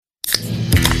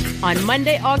On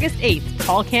Monday, August 8th,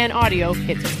 Tall Can Audio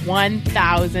hits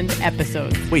 1,000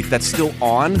 episodes. Wait, that's still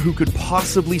on? Who could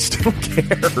possibly still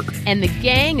care? And the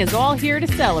gang is all here to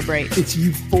celebrate. It's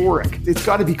euphoric. It's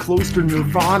got to be close to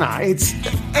Nirvana. It's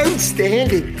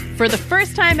outstanding. For the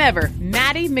first time ever,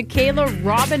 Maddie, Michaela,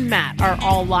 Rob, and Matt are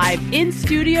all live in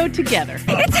studio together.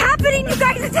 It's happening, you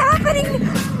guys! It's happening!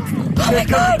 Oh my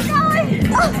God!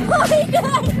 Oh my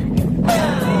God!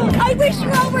 I wish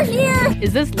you all were here!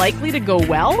 Is this likely to go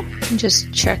well?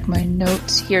 Just check my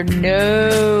notes here.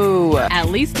 No. At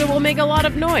least it will make a lot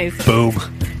of noise. Boom.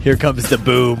 Here comes the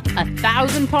boom.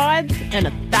 1,000 pods and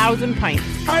 1,000 pints.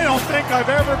 I don't think I've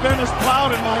ever been as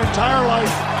proud in my entire life.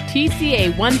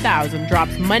 TCA 1000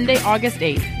 drops Monday, August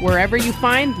 8th, wherever you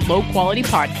find low-quality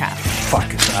podcasts.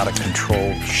 Fucking out of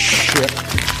control shit.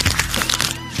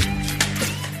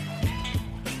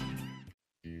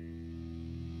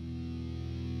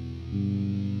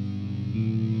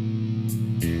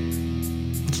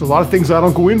 There's a lot of things I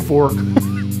don't go in for.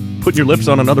 Putting your lips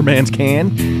on another man's can?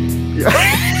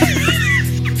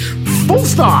 Full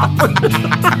stop.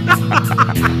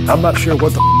 I'm not sure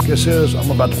what the this is.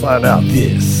 I'm about to find out.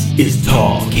 This is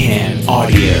Tall Can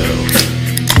Audio.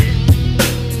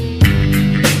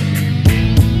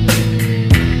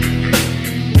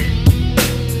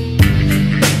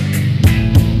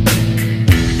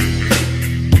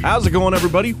 How's it going,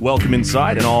 everybody? Welcome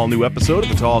inside an all-new episode of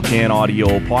the Tall Can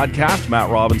Audio podcast. Matt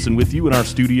Robinson with you in our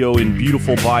studio in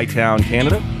beautiful Bytown,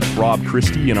 Canada. Rob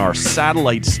Christie in our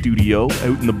satellite studio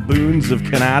out in the boons of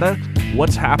Canada.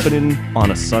 What's happening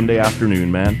on a Sunday afternoon,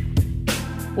 man?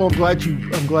 Well, I'm glad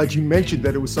you mentioned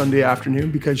that it was Sunday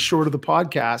afternoon, because short of the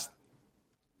podcast,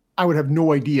 I would have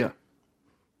no idea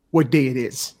what day it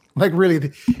is. Like,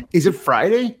 really, is it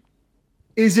Friday?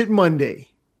 Is it Monday?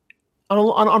 On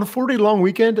a 4-day long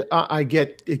weekend,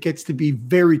 it gets to be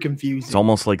very confusing. It's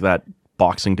almost like that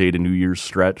Boxing Day to New Year's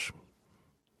stretch.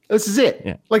 This is it.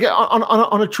 Yeah. Like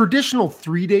on a traditional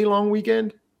 3-day long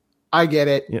weekend, I get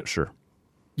it. Yeah, sure.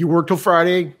 You work till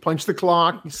Friday, punch the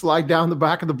clock, you slide down the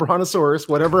back of the Brontosaurus,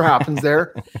 whatever happens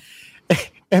there.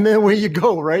 And then away you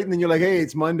go, right? And then you're like, hey,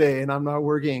 it's Monday and I'm not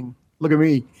working. Look at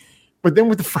me. But then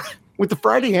with the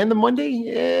Friday and the Monday,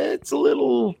 it's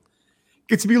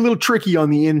gets to be a little tricky on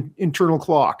the internal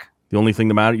clock. The only thing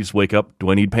that matters, you just wake up.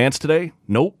 Do I need pants today?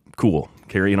 Nope. Cool.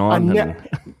 Carrying on.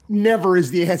 Never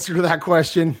is the answer to that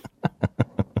question.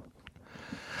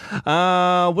 What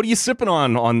are you sipping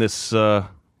on this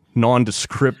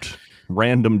nondescript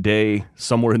random day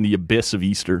somewhere in the abyss of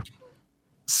Easter?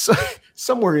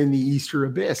 Somewhere in the Easter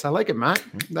abyss. I like it, Matt.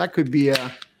 That could be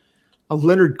a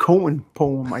Leonard Cohen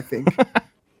poem, I think.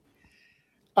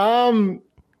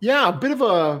 Yeah, a bit of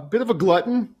a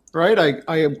glutton, right?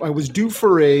 I was due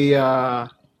for a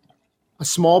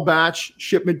small batch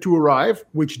shipment to arrive,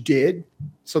 which did.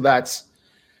 So that's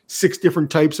 6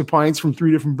 different types of pints from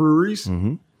 3 different breweries.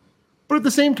 Mm-hmm. But at the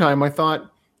same time, I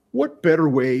thought, what better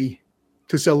way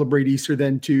to celebrate Easter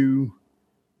than to,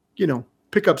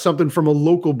 pick up something from a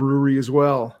local brewery as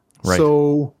well. Right.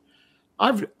 So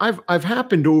I've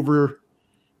happened over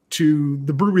to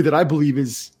the brewery that I believe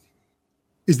is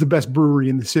the best brewery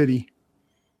in the city.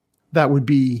 That would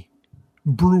be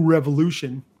Brew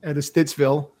Revolution out of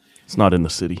Stittsville. It's not in the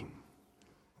city.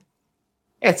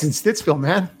 It's in Stittsville,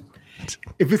 man.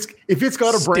 If it's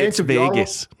got a branch of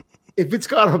Vegas. If it's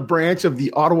got a branch of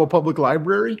the Ottawa Public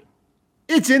Library,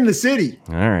 it's in the city.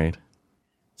 All right.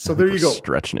 So there you go.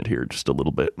 Stretching it here just a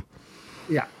little bit.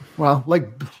 Yeah. Well,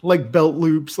 like belt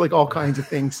loops, like all kinds of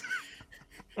things.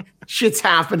 Shit's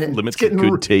happening. Limits to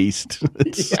good taste.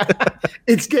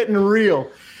 It's getting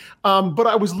real. But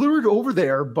I was lured over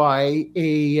there by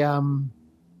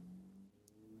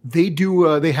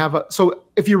so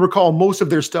if you recall, most of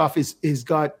their stuff is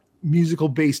got musical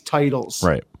based titles.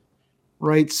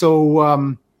 Right.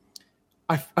 So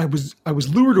I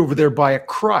was lured over there by a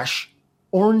Crush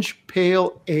Orange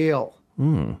Pale Ale.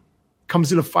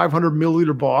 Comes in a 500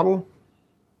 milliliter bottle.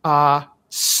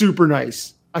 Super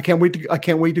nice. I can't wait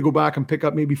to go back and pick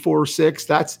up maybe 4 or 6.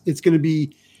 It's going to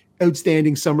be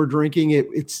outstanding summer drinking.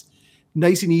 It's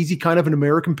nice and easy, kind of an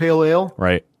American pale ale,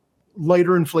 right?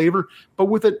 Lighter in flavor, but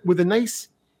with a nice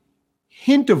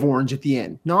hint of orange at the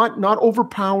end. Not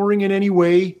overpowering in any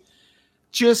way.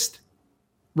 Just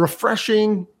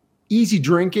refreshing, easy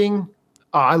drinking.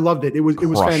 I loved it. It was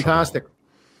fantastic.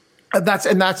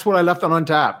 That's what I left on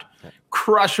Untapped.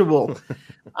 Crushable.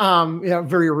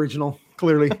 Very original.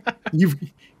 Clearly,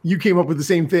 you came up with the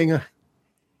same thing.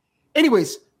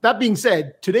 Anyways, that being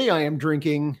said, today I am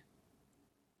drinking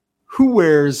Who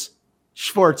Wears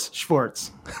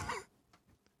Schwartz.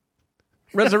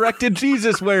 Resurrected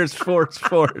Jesus wears Schwartz.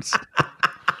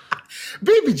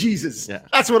 Baby, baby Jesus. Yeah.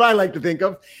 That's what I like to think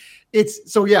of.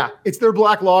 It's their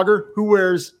black lager. Who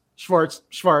wears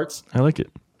Schwarz? I like it.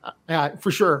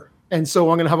 For sure. And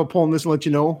so I'm going to have a poll on this and let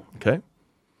you know. Okay.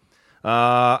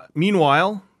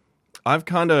 Meanwhile, I've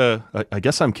I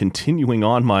guess I'm continuing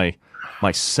on my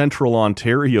Central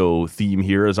Ontario theme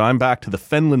here as I'm back to the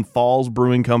Fenelon Falls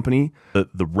Brewing Company,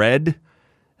 the red.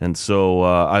 And so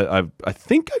I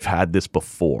think I've had this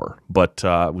before, but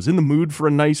I was in the mood for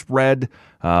a nice red,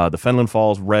 the Fenelon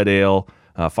Falls Red Ale,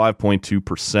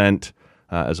 5.2%.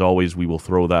 As always, we will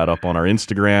throw that up on our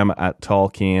Instagram at Tall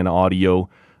Can Audio.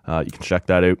 You can check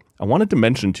that out. I wanted to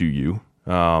mention to you,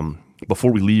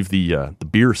 before we leave the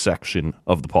beer section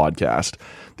of the podcast,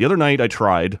 the other night I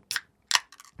tried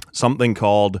something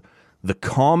called the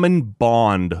Common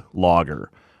Bond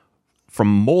Lager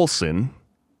from Molson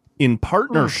in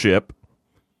partnership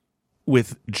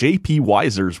with J.P.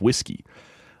 Wiser's whiskey,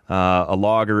 a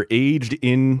lager aged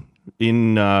in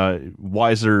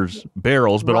Wiser's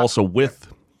barrels, but also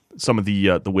with some of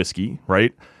the whiskey,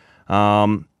 right?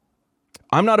 I'm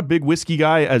not a big whiskey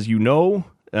guy, as you know,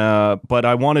 but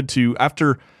I wanted to,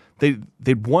 after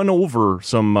they'd won over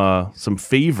some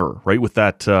favor, right, with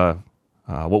that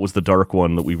what was the dark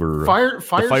one that we were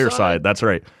Fireside? The Fireside, that's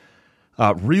right.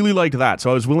 Really liked that, so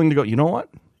I was willing to go, you know what?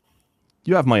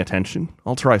 You have my attention.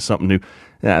 I'll try something new.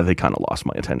 Yeah, they kind of lost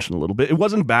my attention a little bit. It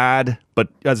wasn't bad, but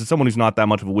as someone who's not that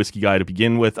much of a whiskey guy to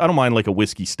begin with, I don't mind like a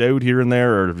whiskey stout here and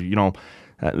there, or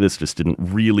this just didn't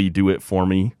really do it for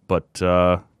me. But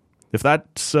if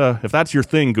that's your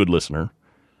thing, good listener,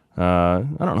 I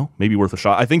don't know, maybe worth a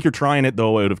shot. I think you're trying it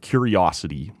though out of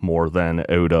curiosity more than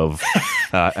out of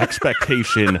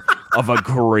expectation of a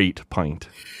great pint.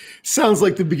 Sounds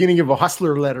like the beginning of a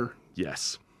hustler letter.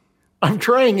 Yes. I'm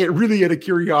trying it really out of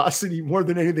curiosity more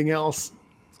than anything else.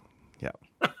 Yeah.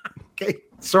 Okay.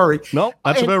 Sorry. No,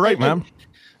 that's about right, man.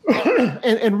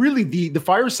 And really the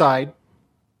Fireside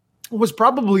was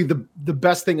probably the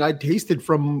best thing I'd tasted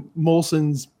from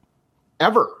Molson's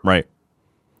ever. Right.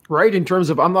 Right. In terms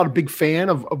of, I'm not a big fan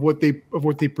of what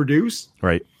they produce.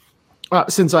 Right.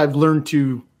 Since I've learned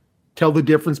to tell the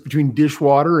difference between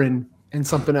dishwater and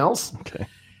something else. Okay.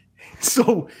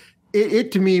 So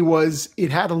it to me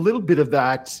it had a little bit of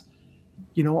that,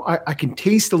 I can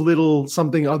taste a little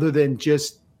something other than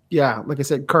just, like I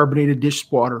said, carbonated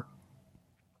dishwater.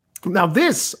 Now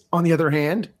this, on the other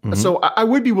hand, so I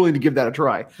would be willing to give that a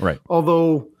try. Right.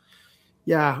 Although,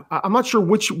 I'm not sure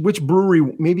which brewery,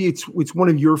 maybe it's one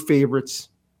of your favorites,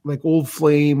 like Old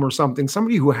Flame or something.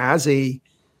 Somebody who has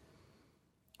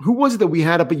who was it that we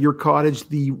had up at your cottage?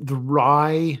 The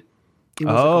rye.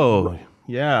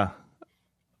 Yeah.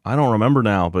 I don't remember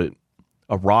now, but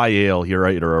a rye ale here,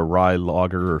 right? Or a rye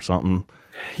lager or something.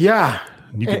 Yeah.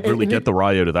 You could really get the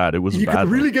rye out of that. It wasn't bad. You could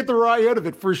really get the rye out of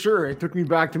it for sure. It took me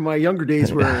back to my younger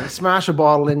days where smash a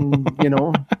bottle and,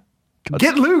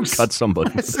 get loose. Cut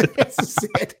somebody. That's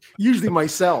it. Usually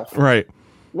myself. Right.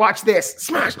 Watch this.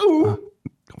 Smash. Ooh.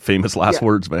 Famous last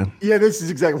words, man. Yeah, this is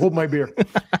exactly. Hold my beer.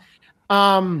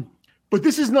 But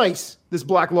this is nice. This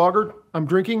black lager I'm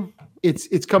drinking.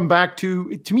 It's come back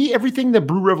to me. Everything that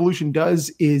Brew Revolution does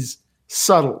is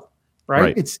subtle,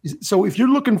 right? It's so if you're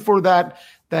looking for that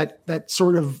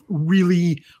sort of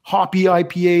really hoppy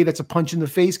IPA, that's a punch in the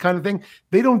face kind of thing,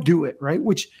 they don't do it, right?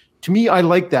 Which to me, I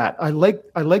like that. I like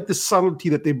the subtlety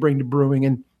that they bring to brewing,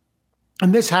 and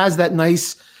this has that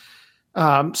nice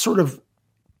sort of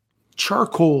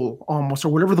charcoal almost, or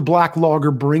whatever the black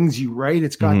lager brings you, right?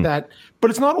 It's got that,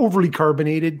 but it's not overly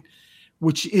carbonated,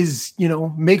 which is,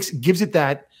 gives it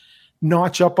that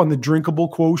notch up on the drinkable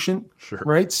quotient. Sure.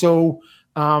 Right. So,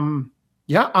 I'm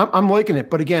liking it,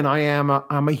 but again, I'm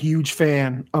a huge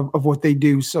fan of what they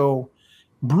do. So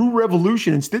Brew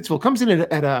Revolution in Stittsville comes in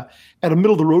at a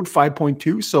middle of the road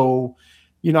 5.2. So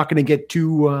you're not going to get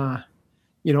too, out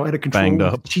of control. Banged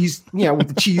up. With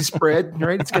the cheese spread,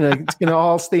 right? It's gonna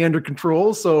all stay under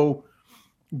control. So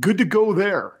good to go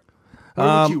there. What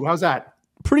about you? How's that?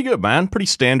 Pretty good, man. Pretty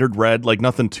standard red, like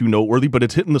nothing too noteworthy, but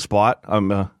it's hitting the spot.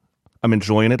 I'm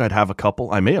enjoying it. I'd have a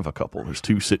couple. I may have a couple. There's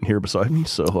two sitting here beside me,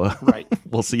 so right.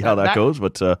 We'll see how that goes.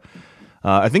 But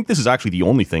I think this is actually the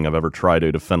only thing I've ever tried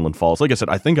out of Fenelon Falls. Like I said,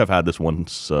 I think I've had this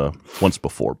once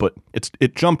before, but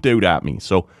it jumped out at me,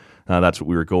 so that's what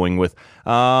we were going with.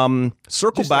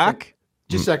 Circle back.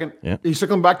 Just a second. Yeah. Are you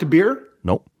circling back to beer?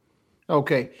 Nope.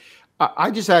 Okay.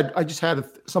 I just had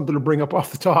something to bring up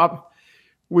off the top,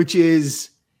 which is,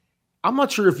 I'm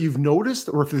not sure if you've noticed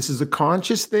or if this is a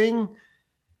conscious thing.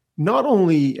 Not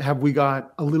only have we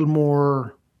got a little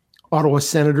more Ottawa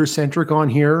Senator centric on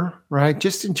here, right?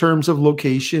 Just in terms of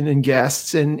location and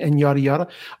guests and yada, yada.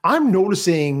 I'm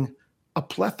noticing a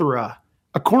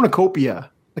cornucopia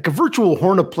like a virtual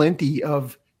horn of plenty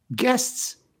of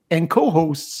guests and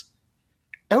co-hosts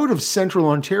out of Central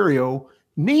Ontario,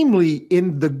 namely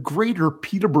in the greater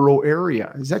Peterborough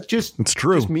area. Is that just, it's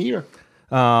true. Just me? Or?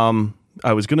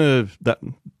 I was going to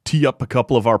tee up a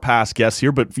couple of our past guests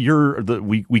here, but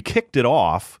we kicked it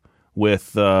off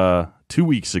with 2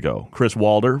 weeks ago. Chris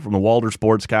Walder from the Walder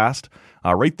Sportscast,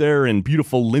 right there in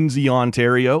beautiful Lindsay,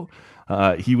 Ontario.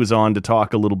 He was on to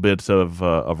talk a little bit of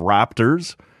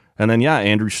Raptors. And then,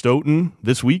 Andrew Stoughton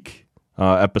this week,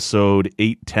 episode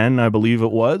 810, I believe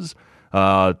it was,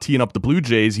 teeing up the Blue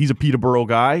Jays. He's a Peterborough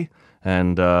guy.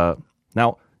 And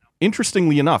now,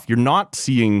 interestingly enough, you're not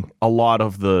seeing a lot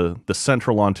of the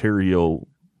Central Ontario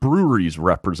breweries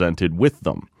represented with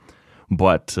them.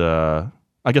 But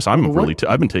I guess I've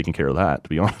been taking care of that, to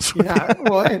be honest with you.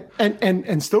 Well,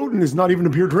 and Stoughton is not even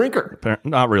a beer drinker.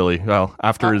 Not really. Well,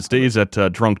 after his days at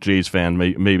Drunk Jays Fan,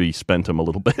 maybe spent him a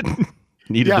little bit.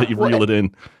 Needed to reel it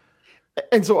in.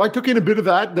 And so I took in a bit of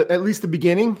that, at least the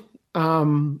beginning.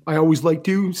 I always like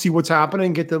to see what's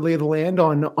happening, get the lay of the land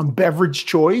on beverage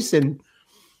choice. And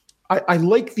I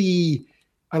like the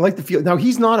feel. Now,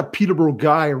 he's not a Peterborough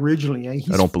guy originally.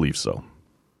 I don't believe so.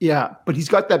 Yeah, but he's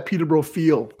got that Peterborough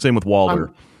feel. Same with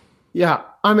Walder.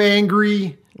 I'm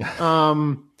angry.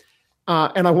 And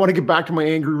I want to get back to my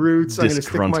angry roots.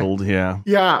 Disgruntled,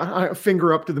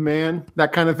 finger up to the man,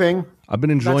 that kind of thing. I've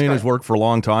been enjoying his work for a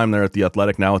long time there at The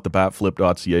Athletic, now at the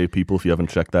batflip.ca, people, if you haven't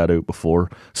checked that out before.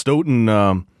 Stoughton,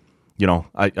 I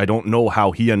don't know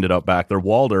how he ended up back there.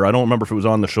 Walder, I don't remember if it was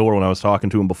on the show or when I was talking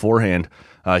to him beforehand.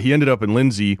 He ended up in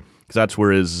Lindsay because that's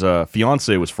where his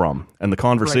fiance was from. And the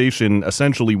conversation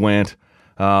essentially went,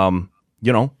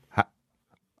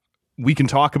 we can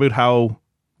talk about how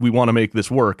we want to make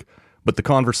this work, but the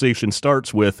conversation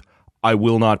starts with, I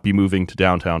will not be moving to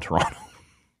downtown Toronto.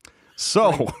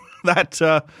 So that,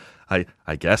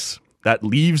 I guess that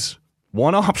leaves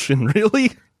one option,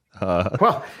 really.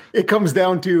 Well, it comes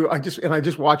down to, I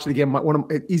just watched it again.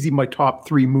 My top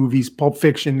 3 movies, Pulp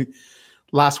Fiction,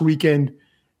 last weekend,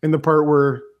 in the part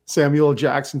where Samuel L.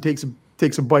 Jackson takes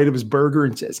a bite of his burger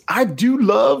and says, I do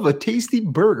love a tasty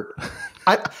burger.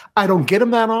 I don't get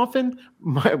them that often.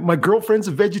 My girlfriend's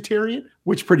a vegetarian,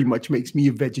 which pretty much makes me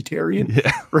a vegetarian.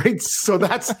 Yeah. Right. So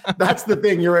that's the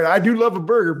thing. You're right. I do love a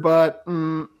burger, but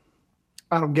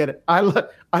I don't get it. I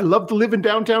love to live in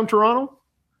downtown Toronto,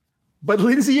 but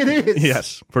Lindsay it is.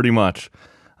 Yes, pretty much.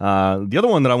 The other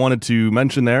one that I wanted to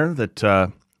mention there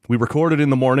that we recorded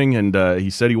in the morning, and he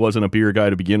said he wasn't a beer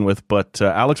guy to begin with, but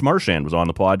Alex Marchand was on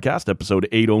the podcast, episode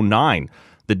 809.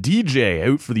 The DJ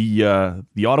out for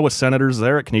the Ottawa Senators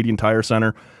there at Canadian Tire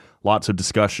Centre. Lots of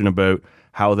discussion about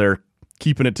how they're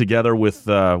keeping it together with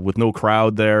no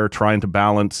crowd there, trying to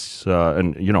balance.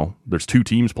 And there's 2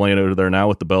 teams playing out of there now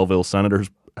with the Belleville Senators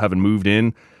having moved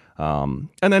in. And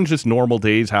then just normal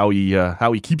days, how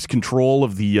he keeps control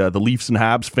of the Leafs and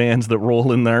Habs fans that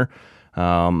roll in there.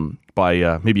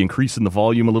 By maybe increasing the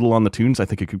volume a little on the tunes. I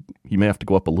think he may have to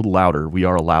go up a little louder. We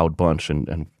are a loud bunch,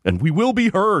 and we will be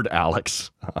heard, Alex.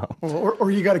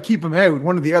 Or you got to keep them out,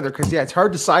 one or the other, because it's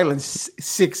hard to silence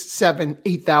 6, 7,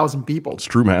 8,000 people. It's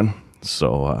true, man.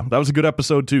 So that was a good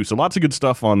episode too. So lots of good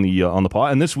stuff on the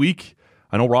pod. And this week,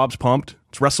 I know Rob's pumped.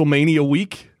 It's WrestleMania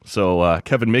week, so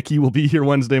Kevin Mickey will be here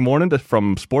Wednesday morning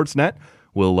from Sportsnet.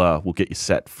 We'll get you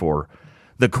set for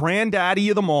the granddaddy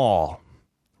of them all,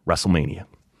 WrestleMania.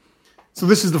 So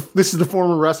this is the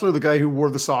former wrestler, the guy who wore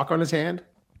the sock on his hand?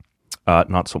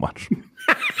 Not so much.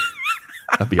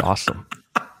 That'd be awesome.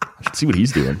 I should see what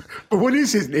he's doing. But what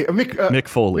is his name? Mick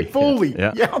Foley. Mick Foley.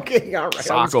 Yeah. Okay. All right.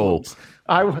 Socko.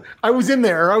 I was in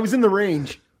there. I was in the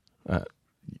range.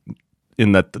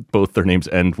 In that both their names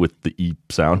end with the E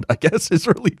sound, I guess, is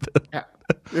really the... Yeah.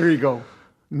 There you go.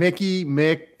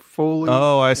 Mick Foley.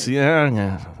 Oh, I see.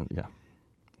 Yeah.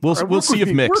 We'll see if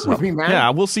Mick's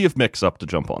up. We'll see if Mick's up to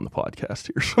jump on the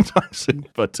podcast here sometime.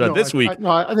 But this week,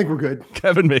 I think we're good.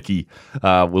 Kevin Mickey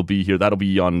will be here. That'll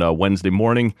be on Wednesday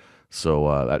morning.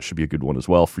 So that should be a good one as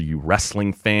well for you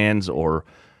wrestling fans, or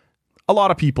a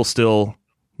lot of people still,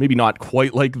 maybe not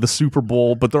quite like the Super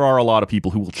Bowl, but there are a lot of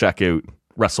people who will check out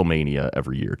WrestleMania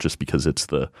every year just because it's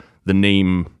the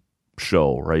name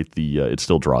show, right? It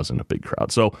still draws in a big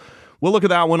crowd. So we'll look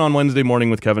at that one on Wednesday morning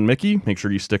with Kevin Mickey. Make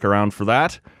sure you stick around for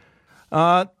that.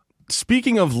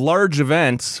 Speaking of large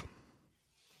events,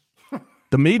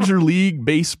 the Major League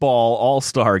Baseball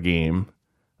All-Star Game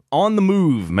on the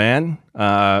move, man.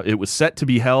 It was set to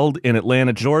be held in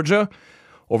Atlanta, Georgia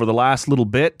over the last little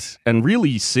bit. And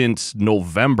really since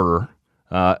November,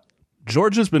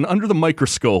 Georgia's been under the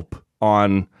microscope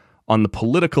on the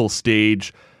political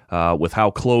stage. with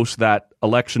how close that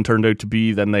election turned out to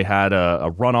be. Then they had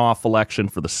a runoff election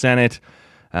for the Senate,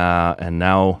 and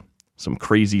now some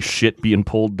crazy shit being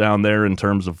pulled down there in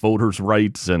terms of voters'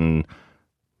 rights and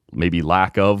maybe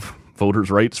lack of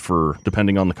voters' rights for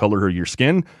depending on the color of your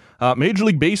skin. Major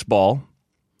League Baseball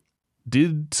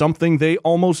did something they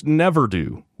almost never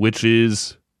do, which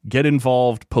is get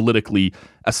involved politically,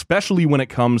 especially when it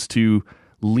comes to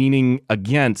leaning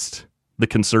against the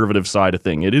conservative side of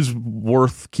thing. It is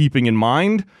worth keeping in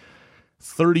mind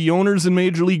 30 owners in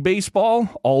Major League Baseball,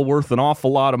 all worth an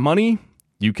awful lot of money.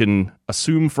 You can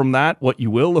assume from that what you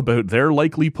will about their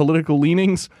likely political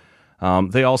leanings.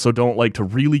 They also don't like to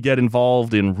really get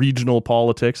involved in regional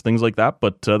politics, things like that.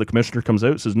 But the commissioner comes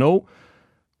out and says, no,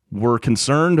 we're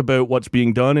concerned about what's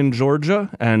being done in Georgia,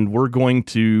 and we're going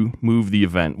to move the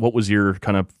event. What was your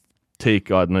kind of take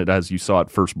on it as you saw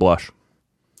it first blush?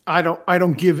 I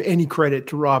don't give any credit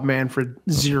to Rob Manfred.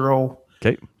 Zero.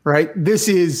 Okay. Right. This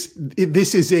is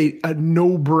a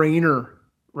no-brainer,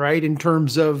 right? In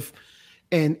terms of,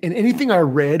 and anything I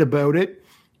read about it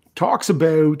talks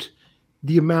about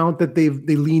the amount that they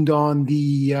leaned on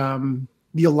the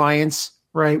alliance,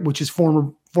 right? Which is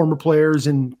former players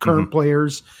and current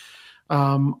players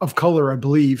of color, I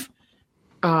believe.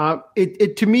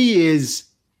 It to me is,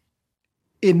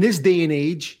 in this day and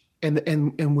age,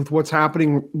 and with what's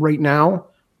happening right now,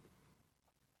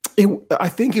 I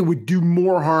think it would do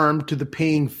more harm to the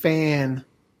paying fans'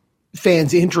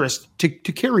 interest to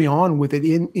carry on with it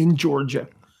in Georgia.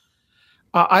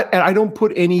 I don't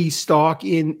put any stock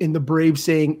in the Braves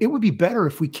saying it would be better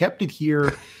if we kept it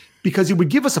here, because it would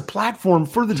give us a platform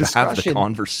for the discussion. Have the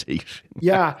conversation.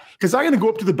 Yeah, because I'm going to go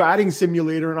up to the batting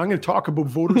simulator and I'm going to talk about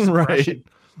voter suppression. Right.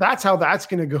 That's how that's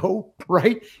going to go,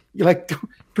 right? You're like,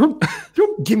 don't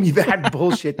give me that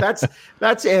bullshit. That's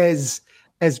as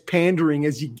pandering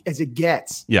as it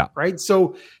gets. Yeah. Right.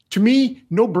 So to me,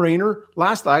 no brainer.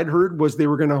 Last I'd heard was they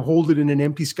were going to hold it in an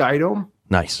empty Sky Dome.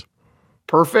 Nice.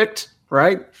 Perfect.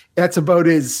 Right. That's about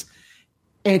as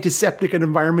antiseptic an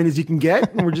environment as you can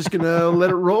get, and we're just going to let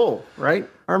it roll. Right.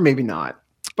 Or maybe not.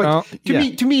 But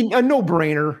to me, a no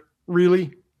brainer,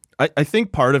 really. I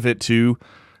think part of it too,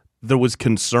 there was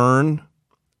concern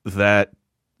that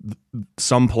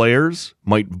some players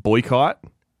might boycott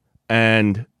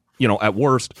and, at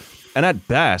worst and at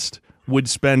best would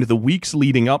spend the weeks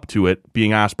leading up to it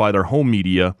being asked by their home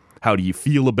media, how do you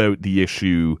feel about the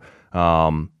issue?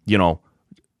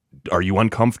 Are you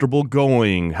uncomfortable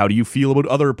going? How do you feel about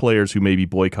other players who may be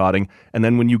boycotting? And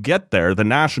then when you get there, the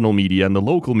national media and the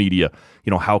local media,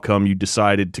 how come you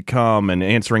decided to come, and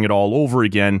answering it all over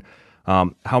again.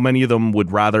 How many of them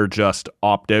would rather just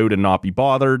opt out and not be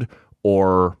bothered,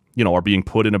 or, are being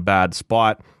put in a bad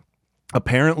spot?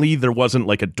 Apparently there wasn't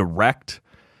like a direct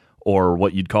or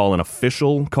what you'd call an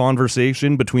official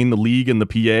conversation between the league and the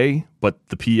PA, but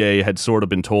the PA had sort of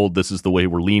been told this is the way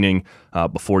we're leaning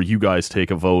before you guys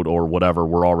take a vote or whatever.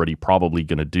 We're already probably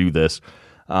going to do this.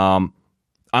 I'm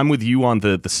with you on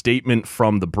the statement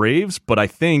from the Braves, but I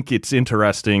think it's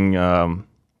interesting. A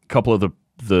couple of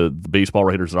the baseball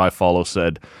writers that I follow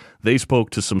said they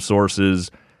spoke to some sources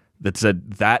that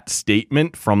said that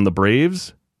statement from the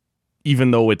Braves,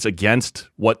 even though it's against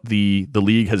what the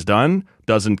league has done,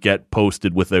 doesn't get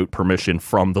posted without permission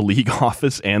from the league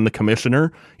office and the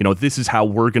commissioner. This is how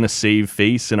we're going to save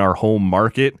face in our home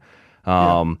market.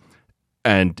 And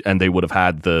they would have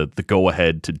had the go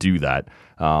ahead to do that.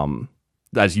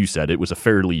 As you said, it was a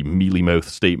fairly mealy-mouthed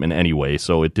statement anyway,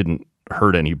 so it didn't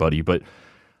hurt anybody. But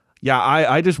yeah,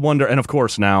 I just wonder, and of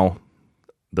course now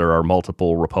there are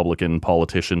multiple Republican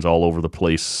politicians all over the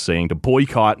place saying to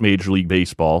boycott Major League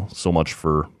Baseball. So much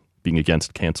for being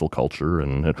against cancel culture,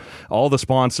 and all the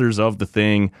sponsors of the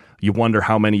thing. You wonder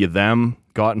how many of them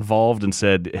got involved and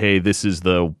said, hey, this is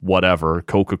the whatever,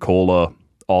 Coca-Cola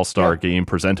All-Star game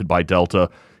presented by Delta.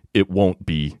 It won't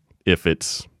be if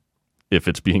it's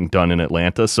being done in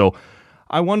Atlanta. So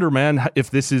I wonder, man,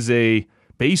 if this is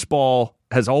baseball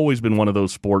has always been one of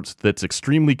those sports that's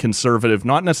extremely conservative,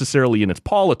 not necessarily in its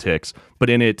politics, but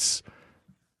in its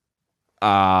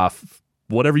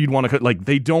whatever you'd want to, like,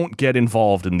 they don't get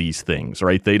involved in these things,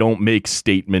 right? They don't make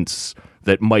statements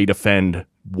that might offend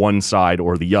one side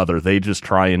or the other. They just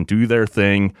try and do their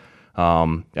thing,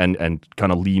 and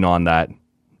kind of lean on that.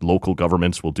 Local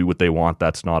governments will do what they want.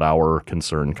 That's not our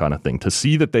concern, kind of thing. To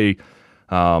see that they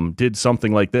did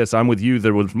something like this, I'm with you.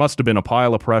 There must have been a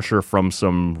pile of pressure from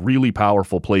some really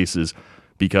powerful places,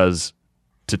 because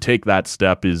to take that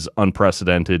step is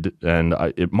unprecedented, and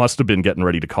it must have been getting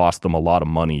ready to cost them a lot of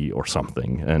money or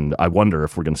something. And I wonder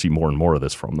if we're going to see more and more of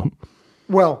this from them.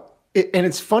 Well, and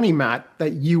it's funny, Matt,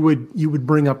 that you would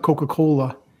bring up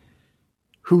Coca-Cola.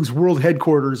 whose world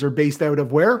headquarters are based out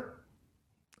of where?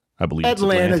 I believe it's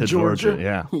Atlanta, Georgia.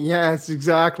 Yeah. Yes,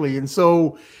 exactly. And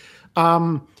so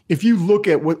if you look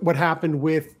at what happened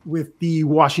with the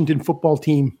Washington football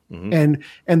team, and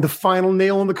the final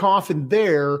nail in the coffin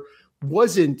there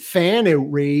wasn't fan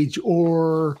outrage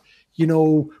or,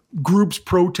 groups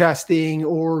protesting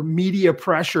or media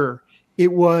pressure.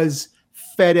 It was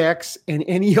FedEx and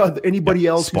anybody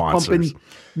else who's pumping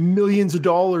millions of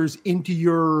dollars into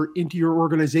your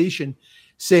organization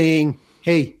saying,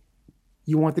 hey,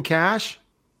 you want the cash?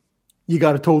 You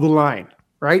got to toe the line,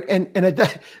 right? And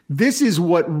this is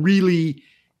what really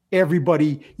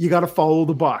everybody, you got to follow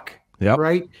the buck,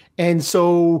 right? And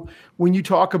so when you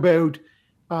talk about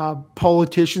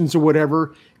politicians or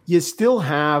whatever, you still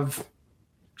have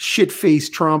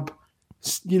shit-faced Trump,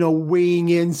 weighing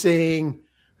in saying,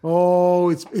 oh,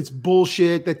 it's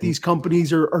bullshit that these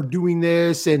companies are doing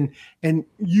this, and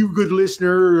you, good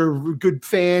listener or good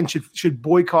fan, should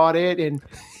boycott it. And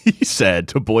he said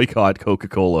to boycott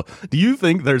Coca-Cola. Do you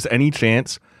think there's any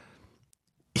chance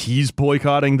he's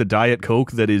boycotting the Diet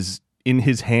Coke that is in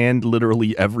his hand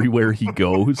literally everywhere he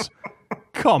goes?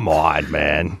 Come on,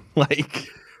 man.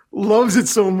 Loves it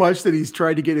so much that he's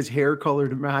tried to get his hair color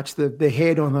to match the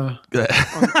head on the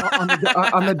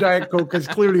Diet Coke, because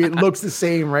clearly it looks the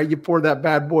same, right? You pour that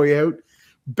bad boy out,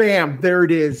 bam, there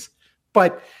it is.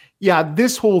 But yeah,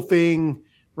 this whole thing,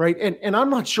 right? And I'm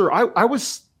not sure. I'm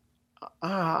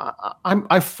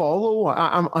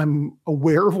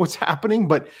aware of what's happening,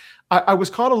 but I was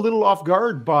caught a little off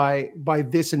guard by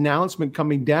this announcement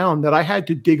coming down, that I had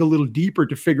to dig a little deeper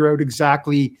to figure out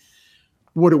exactly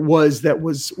what it was that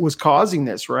was causing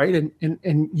this, right?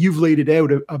 And you've laid it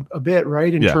out a bit,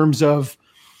 right? In terms of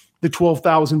the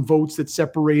 12,000 votes that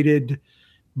separated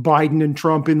Biden and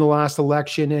Trump in the last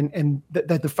election, and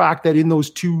that the fact that in those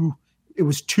two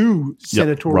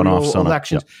senatorial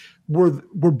elections were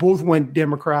both went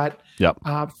Democrat.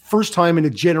 First time in a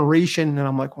generation, and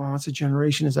I'm like, well, what's a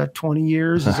generation? Is that 20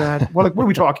 years? Is that what are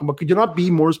we talking about? Could you not be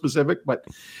more specific? But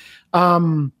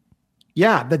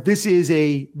that this is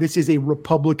a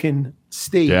Republican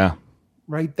state,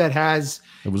 right? That has,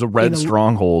 it was a red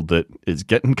stronghold that is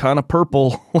getting kind of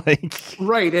purple,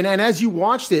 right. And as you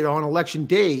watched it on election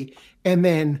day, and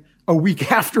then a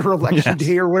week after election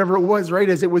day or whatever it was, right?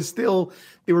 As it was still,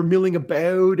 they were milling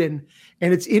about, and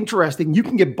it's interesting. You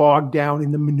can get bogged down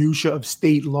in the minutia of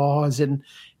state laws and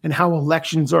how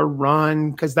elections are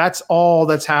run, because that's all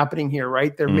that's happening here,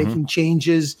 right? They're making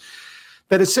changes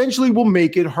that essentially will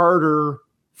make it harder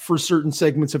for certain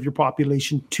segments of your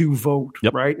population to vote,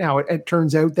 right? Now, it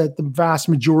turns out that the vast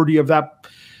majority of that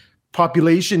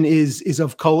population is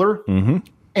of color.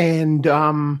 And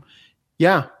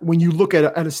when you look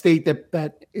at a state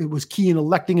that it was key in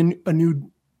electing a new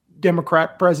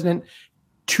Democrat president,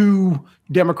 2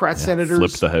 Democrat senators.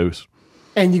 Flips the House.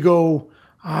 And you go,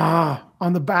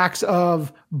 on the backs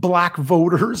of black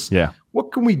voters.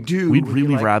 What can we do? We'd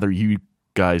really rather you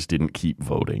guys didn't keep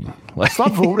voting.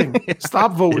 Stop voting.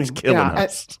 Stop voting. It's killing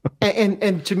us.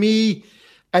 And to me,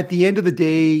 at the end of the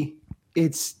day,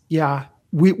 it's there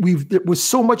was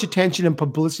so much attention and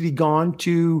publicity gone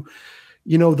to,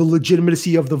 the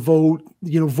legitimacy of the vote,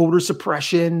 voter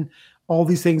suppression, all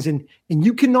these things, and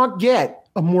you cannot get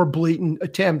a more blatant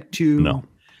attempt to.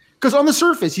 Because on the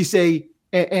surface, you say,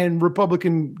 and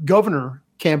Republican Governor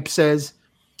Kemp says,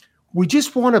 we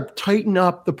just want to tighten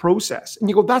up the process. And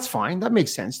you go, that's fine. That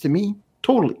makes sense to me.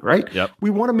 Totally. Right. We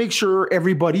want to make sure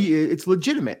everybody, it's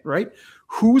legitimate, right?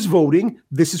 Who's voting?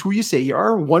 This is who you say you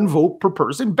are. 1 vote per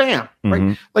person. Bam.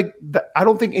 Right. I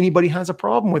don't think anybody has a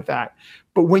problem with that.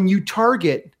 But when you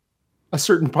target a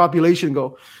certain population and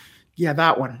go, yeah,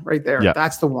 that one right there,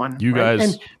 that's the one. You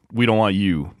guys, we don't want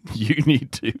you. You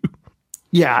need to.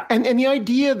 Yeah, and the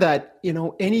idea that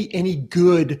any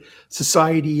good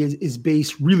society is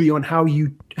based really on how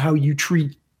you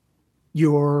treat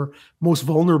your most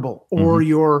vulnerable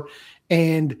or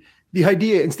and the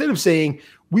idea, instead of saying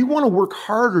we want to work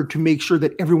harder to make sure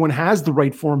that everyone has the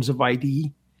right forms of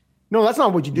ID, no, that's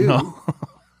not what you do. No.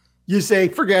 You say,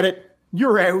 forget it,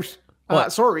 you're out.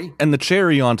 Sorry. And the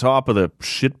cherry on top of the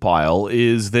shit pile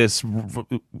is this: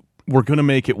 we're going to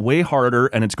make it way harder,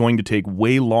 and it's going to take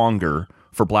way longer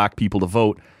for black people to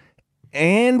vote,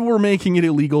 and we're making it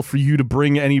illegal for you to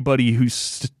bring anybody who's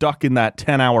stuck in that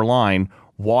 10-hour line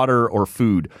water or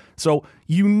food. So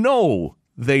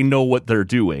they know what they're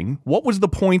doing. What was the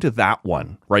point of that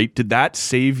one, right? Did that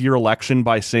save your election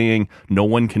by saying no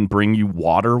one can bring you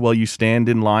water while you stand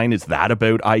in line? Is that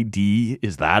about ID?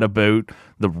 Is that about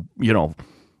the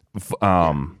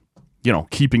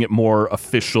keeping it more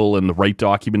official and the right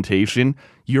documentation,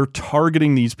 you're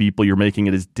targeting these people. You're making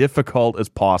it as difficult as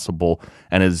possible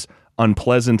and as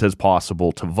unpleasant as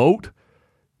possible to vote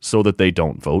so that they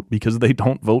don't vote because they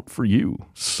don't vote for you.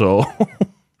 So,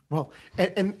 well,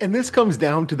 and this comes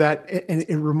down to that. And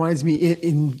it reminds me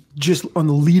in just on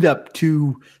the lead up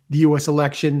to the U.S.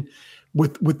 election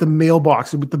with the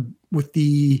mailbox, with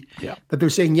the that they're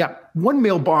saying, one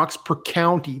mailbox per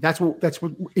county. That's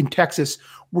what in Texas,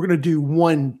 we're going to do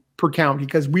one per county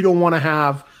because we don't want to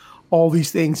have all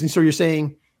these things. And so you're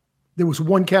saying there was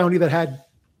one county that had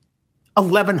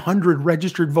 1,100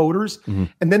 registered voters. Mm-hmm.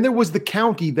 And then there was the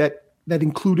county that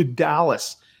included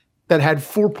Dallas that had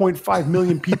 4.5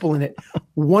 million people in it.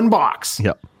 One box.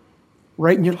 Yep.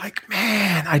 Right. And you're like,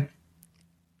 man,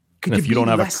 if you don't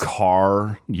have a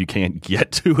car, you can't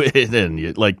get to it. And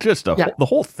you the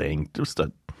whole thing,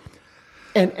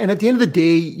 and at the end of the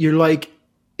day, you're like,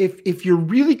 if you're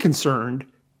really concerned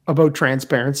about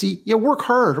transparency, work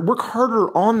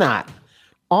harder on that,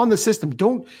 on the system.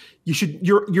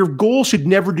 Your goal should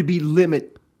never to be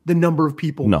limit the number of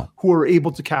people who are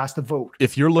able to cast a vote.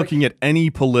 If you're looking at any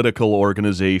political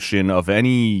organization of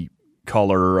any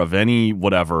color, of any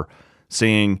whatever,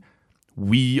 saying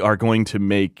we are going to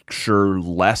make sure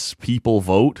less people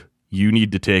vote, you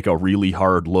need to take a really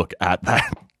hard look at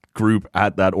that group,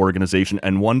 at that organization,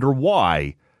 and wonder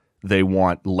why they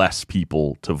want less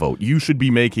people to vote. You should be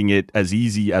making it as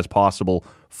easy as possible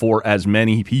for as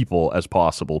many people as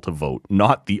possible to vote,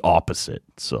 not the opposite.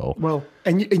 So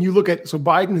and you look at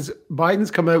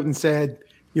Biden's come out and said,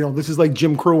 this is like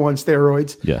Jim Crow on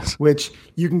steroids. Yes, which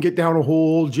you can get down a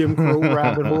whole Jim Crow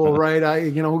rabbit hole, right?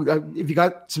 If you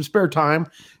got some spare time,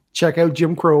 check out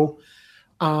Jim Crow.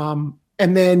 And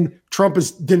then Trump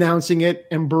is denouncing it,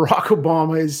 and Barack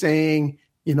Obama is saying,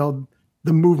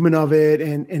 the movement of it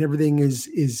and everything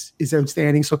is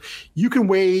outstanding. So you can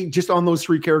weigh just on those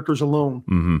three characters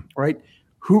alone, right?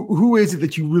 Who is it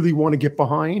that you really want to get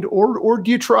behind, or do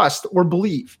you trust or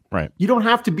believe? Right. You don't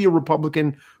have to be a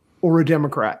Republican or a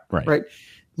Democrat, right?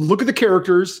 Look at the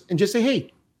characters and just say,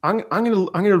 hey, I'm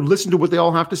gonna listen to what they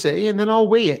all have to say, and then I'll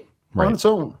weigh it on its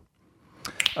own.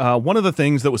 One of the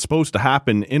things that was supposed to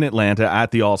happen in Atlanta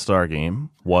at the All-Star Game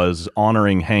was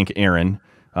honoring Hank Aaron.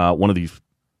 One of these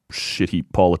shitty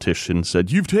politicians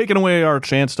said, "You've taken away our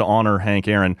chance to honor Hank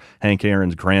Aaron." Hank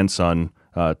Aaron's grandson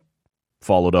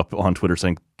followed up on Twitter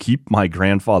saying, "Keep my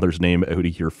grandfather's name out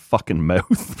of your fucking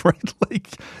mouth," right?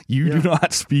 Like, you do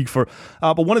not speak for...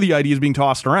 but one of the ideas being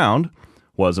tossed around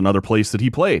was another place that he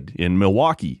played, in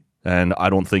Milwaukee. And I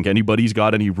don't think anybody's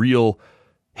got any real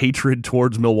hatred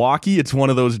towards Milwaukee. It's one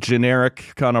of those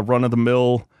generic kind of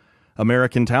run-of-the-mill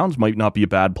American towns. Might not be a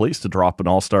bad place to drop an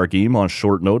all-star game on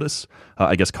short notice.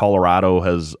 I guess Colorado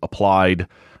has applied.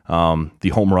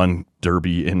 The home run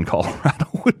derby in Colorado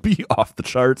would be off the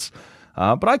charts.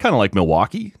 But I kind of like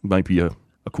Milwaukee. It might be a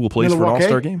cool place for an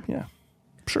all-star game. Yeah,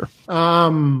 sure.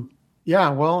 Yeah,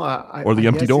 well, or the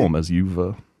empty dome, as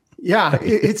you've.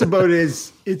 It's about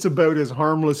as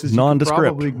harmless as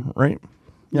nondescript, you could right?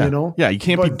 Yeah, you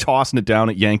can't be tossing it down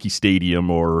at Yankee Stadium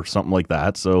or something like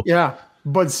that. So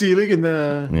Bud Selig and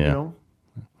the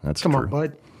that's come true. on,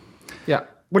 Bud. Yeah,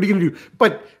 what are you gonna do?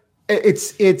 But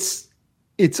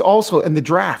it's also in the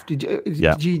draft. Did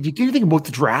you think about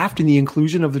the draft and the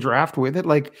inclusion of the draft with it?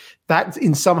 Like that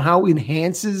somehow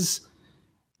enhances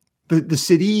the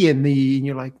city and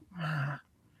you're like,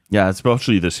 yeah,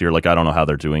 especially this year. Like, I don't know how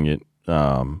they're doing it.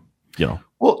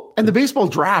 Well, and the baseball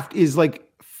draft is like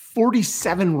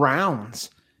 47 rounds,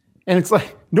 and it's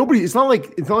like it's not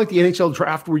like the NHL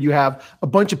draft where you have a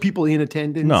bunch of people in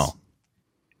attendance. No.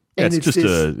 And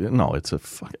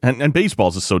and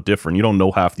baseball's is so different. You don't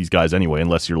know half these guys anyway,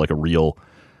 unless you're like a real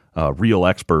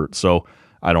expert. So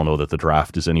I don't know that the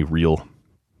draft is any real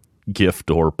gift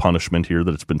or punishment here,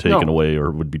 that it's been taken away or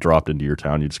would be dropped into your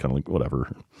town. You're just kind of like,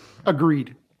 whatever.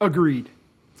 Agreed.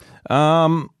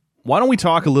 Why don't we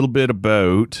talk a little bit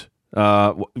about,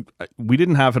 we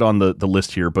didn't have it on the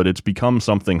list here, but it's become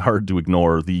something hard to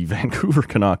ignore. The Vancouver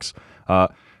Canucks,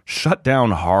 shut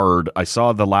down hard. I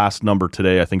saw the last number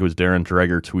today. I think it was Darren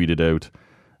Dreger tweeted out.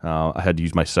 I had to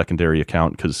use my secondary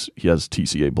account because he has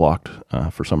TCA blocked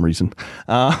for some reason.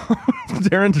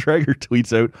 Darren Dreger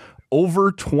tweets out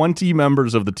over 20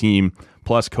 members of the team,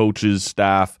 plus coaches,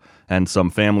 staff, and some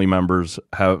family members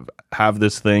have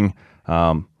this thing.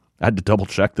 I had to double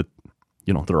check that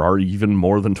there are even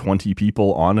more than 20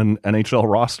 people on an NHL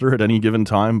roster at any given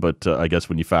time. But I guess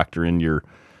when you factor in your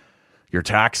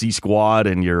taxi squad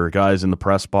and your guys in the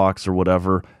press box or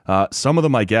whatever, some of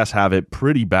them, I guess, have it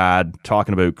pretty bad,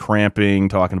 talking about cramping,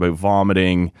 talking about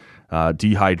vomiting,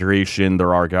 dehydration.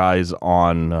 There are guys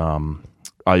on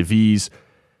IVs.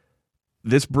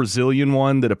 This Brazilian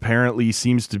one that apparently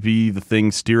seems to be the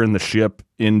thing steering the ship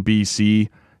in BC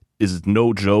is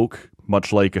no joke,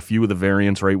 much like a few of the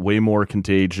variants, right? Way more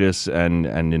contagious and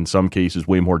in some cases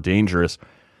way more dangerous.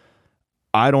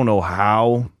 I don't know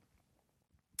how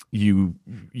you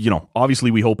know,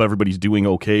 obviously we hope everybody's doing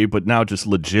okay, but now just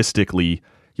logistically,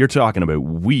 you're talking about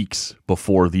weeks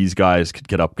before these guys could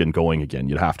get up and going again.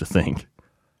 You'd have to think.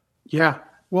 Yeah.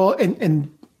 Well,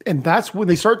 and that's when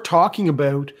they start talking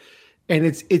about, and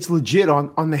it's legit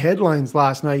on the headlines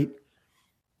last night.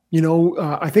 You know,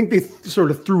 I think they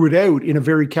sort of threw it out in a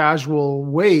very casual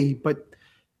way, but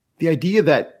the idea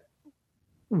that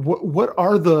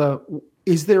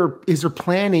is there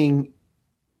planning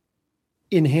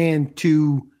in hand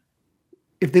to,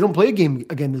 if they don't play a game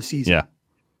again this season? Yeah.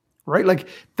 Right? Like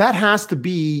that has to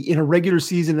be in a regular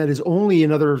season that is only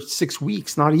another 6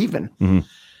 weeks, not even.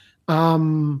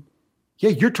 Mm-hmm. Yeah,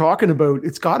 you're talking about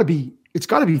it's got to be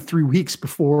 3 weeks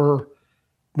before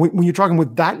when you're talking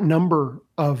with that number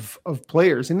of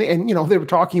players, and you know they were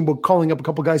talking about calling up a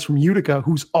couple guys from Utica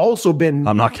who's also been.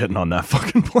 I'm not getting on that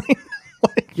fucking plane.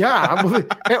 Yeah,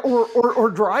 or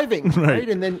driving, right?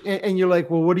 And then and you're like,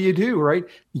 well, what do you do, right?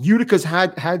 Utica's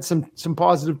had some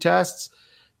positive tests.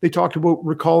 They talked about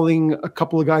recalling a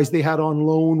couple of guys they had on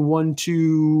loan, one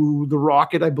to the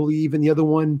Rocket, I believe, and the other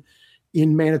one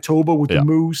in Manitoba with the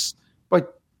Moose.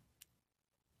 But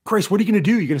Christ, what are you going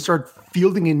to do? You're going to start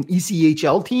fielding an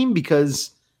ECHL team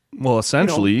because, well,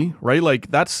 essentially, right? Like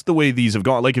that's the way these have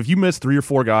gone. Like if you miss 3 or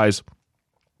 4 guys,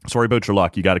 sorry about your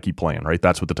luck. You got to keep playing, right?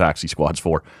 That's what the taxi squad's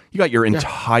for. You got your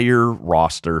entire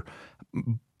roster,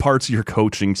 parts of your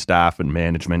coaching staff and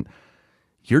management.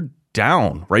 You're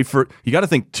down, right? You got to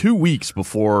think 2 weeks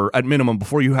before, at minimum,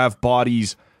 before you have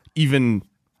bodies even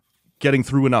getting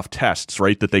through enough tests,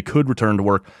 right, that they could return to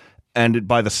work. And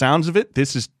by the sounds of it,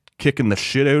 this is kicking the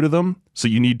shit out of them. So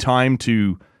you need time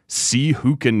to see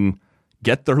who can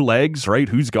get their legs, right?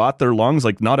 Who's got their lungs.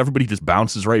 Like not everybody just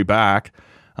bounces right back.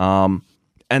 And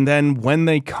then when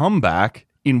they come back,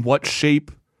 in what shape,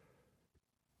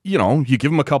 you know, you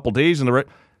give them a couple days and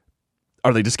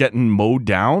are they just getting mowed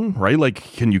down, right? Like,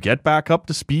 can you get back up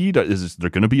to speed? Is there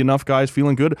going to be enough guys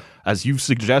feeling good? As you've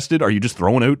suggested, are you just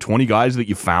throwing out 20 guys that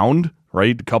you found,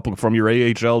 right? A couple from your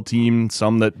AHL team,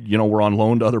 some that, you know, were on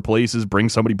loan to other places, bring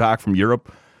somebody back from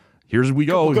Europe. Here's we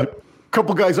go.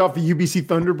 Couple guys off the UBC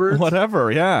Thunderbirds.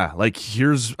 Whatever, yeah. Like,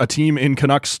 here's a team in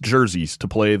Canucks jerseys to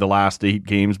play the last 8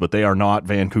 games, but they are not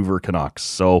Vancouver Canucks.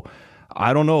 So,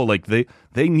 I don't know. Like, they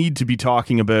need to be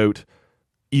talking about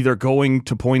either going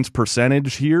to points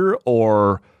percentage here,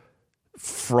 or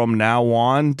from now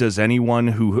on, does anyone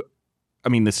who, I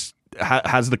mean, this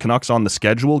has the Canucks on the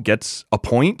schedule gets a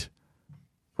point,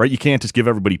 right? You can't just give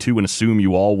everybody 2 and assume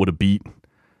you all would have beat.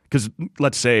 Because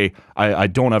let's say, I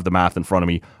don't have the math in front of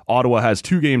me, Ottawa has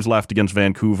 2 games left against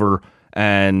Vancouver,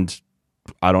 and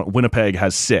Winnipeg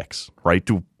has 6, right?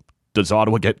 Does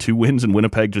Ottawa get 2 wins and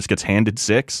Winnipeg just gets handed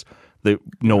 6?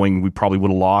 Knowing we probably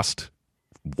would have lost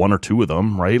 1 or 2 of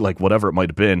them, right? Like whatever it might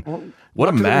have been. Well, what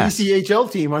a mess. The ECHL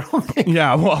team, I don't think.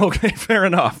 Yeah, well, okay, fair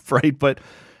enough, right? But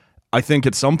I think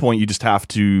at some point you just have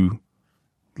to,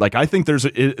 like, I think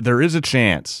there is a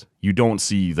chance you don't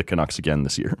see the Canucks again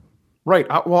this year. Right.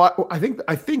 I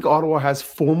think Ottawa has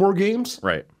 4 more games.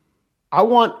 Right. I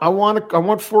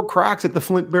want 4 cracks at the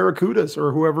Flint Barracudas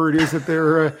or whoever it is that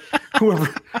they're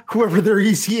whoever their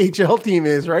ECHL team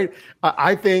is. Right.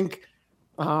 I think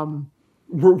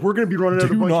we're going to be running out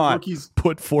of a bunch of rookies.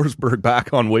 Put Forsberg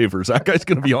back on waivers. That guy's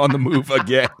going to be on the move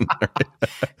again.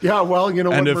 Yeah. Well, you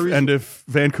know, and if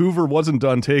Vancouver wasn't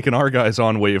done taking our guys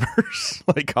on waivers,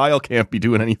 like Kyle can't be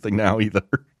doing anything now either.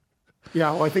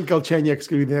 Yeah, well, I think Galchenyuk's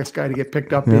going to be the next guy to get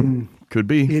picked up in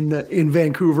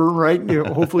Vancouver, right? You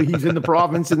know, hopefully he's in the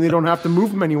province and they don't have to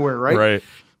move him anywhere, right? Right.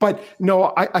 But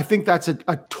no, I think that's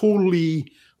a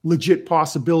totally legit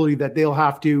possibility that they'll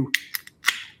have to,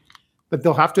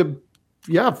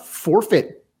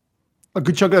 forfeit a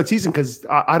good chunk of that season because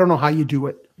I don't know how you do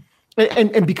it,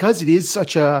 and because it is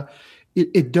such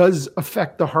it does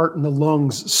affect the heart and the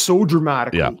lungs so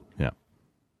dramatically. Yeah.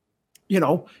 You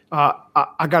know,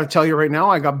 I got to tell you right now,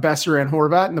 I got Besser and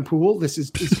Horvat in the pool. This is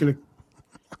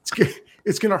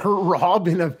it's gonna hurt Rob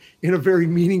in a very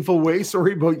meaningful way.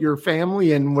 Sorry about your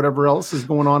family and whatever else is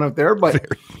going on out there, but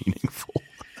very meaningful.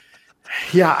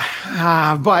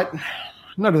 Yeah, but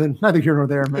neither here nor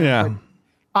there, man. Yeah,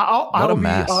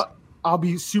 I'll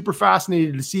be super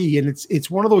fascinated to see, and it's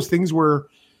one of those things where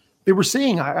they were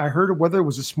saying I heard whether it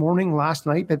was this morning, last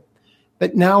night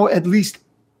that now at least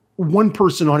one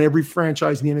person on every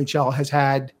franchise in the NHL has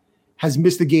had has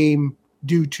missed the game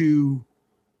due to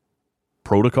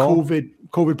Protocol?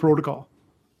 COVID protocol.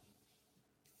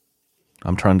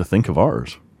 I'm trying to think of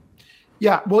ours.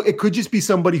 Yeah, well, it could just be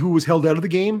somebody who was held out of the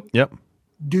game Yep.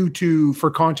 for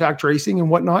contact tracing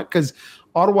and whatnot, because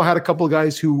Ottawa had a couple of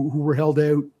guys who were held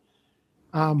out,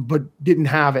 but didn't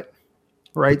have it,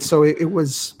 right? So it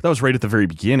was... That was right at the very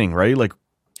beginning, right? Like,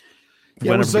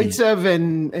 Yeah, it was Zaitsev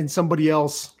and somebody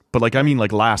else. But like, I mean,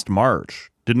 like last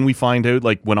March, didn't we find out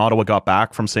like when Ottawa got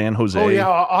back from San Jose? Oh yeah,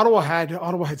 Ottawa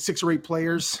had 6 or 8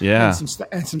 players. Yeah,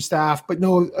 and some staff. But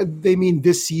no, they mean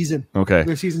this season. Okay,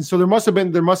 this season. So there must have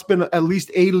been at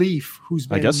least a Leaf who's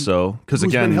been. I guess so, because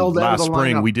again, last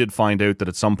spring we did find out that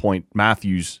at some point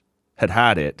Matthews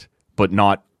had it, but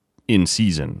not in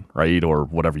season, right, or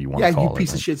whatever you want to call it. Yeah, you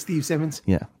piece of shit, Steve Simmons.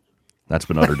 Yeah, that's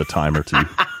been uttered a time or two.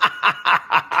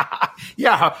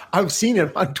 Yeah, I've seen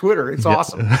it on Twitter. It's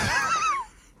awesome.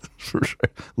 For sure.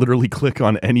 Literally click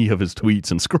on any of his tweets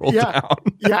and scroll down.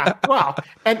 Yeah. Wow.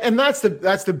 And that's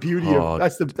the beauty of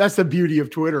that's the beauty of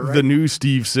Twitter, right? The new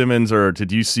Steve Simmons, or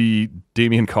did you see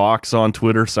Damian Cox on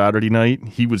Twitter Saturday night?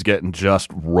 He was getting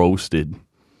just roasted.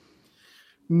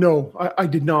 No, I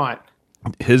did not.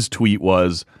 His tweet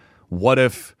was, what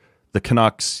if the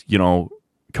Canucks,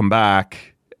 come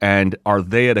back, and are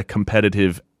they at a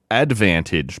competitive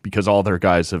advantage because all their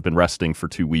guys have been resting for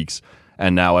 2 weeks,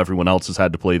 and now everyone else has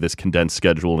had to play this condensed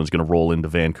schedule and is going to roll into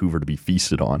Vancouver to be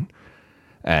feasted on.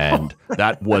 And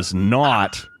that was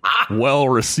not well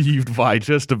received by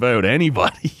just about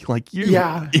anybody. Like, you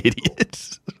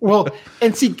idiots. Well,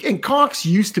 and Cox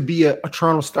used to be a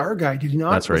Toronto Star guy, did he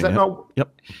not? That's right.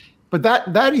 Yep. But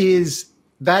that is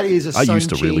a I used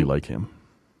to really like him.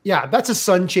 Yeah, that's a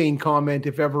Sun Chain comment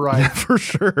if ever I for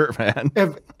sure, man.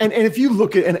 And if you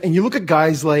look at and you look at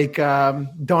guys like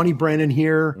Donnie Brennan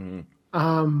here,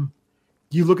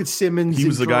 you look at Simmons. He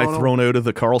was the guy thrown out of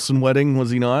the Carlson wedding,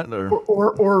 was he not?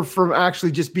 Or from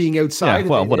actually just being outside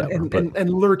whatever, and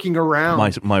lurking around.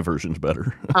 My version's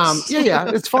better. Yeah,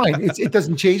 it's fine. It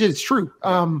doesn't change it. It's true.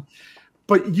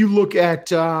 But you look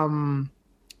at and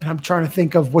I'm trying to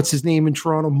think of what's his name in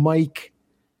Toronto, Mike.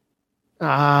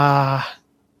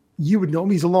 You would know him.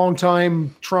 He's a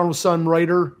longtime Toronto Sun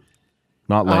writer.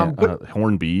 Not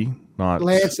Hornby. Not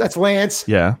Lance. That's Lance.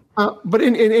 Yeah. But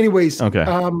in anyways, okay.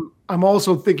 I'm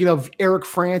also thinking of Eric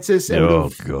Francis out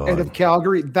of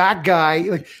Calgary. That guy,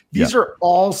 like these are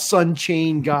all Sun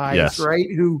Chain guys, right?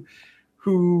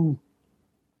 Who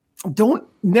don't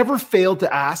never fail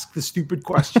to ask the stupid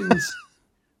questions.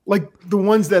 Like the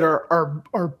ones that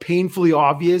are painfully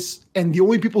obvious, and the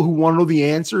only people who want to know the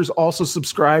answers also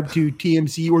subscribe to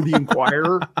TMC or the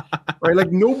Inquirer, right?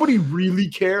 Like nobody really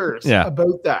cares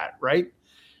about that, right?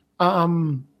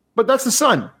 But that's the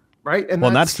Sun, right? And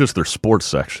that's just their sports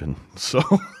section. So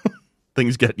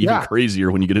things get even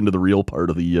crazier when you get into the real part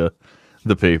of the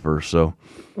paper. So,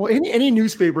 well, any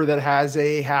newspaper that has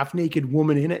a half-naked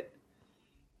woman in it,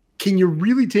 can you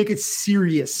really take it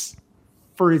serious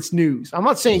for its news? I'm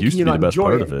not saying used can you to be not the best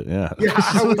enjoy part it. of it.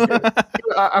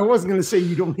 Yeah. I wasn't going to say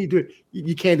you don't need to.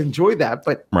 You can't enjoy that,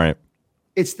 but right.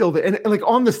 It's still there. And like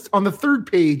on the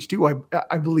third page too,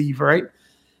 I believe, right?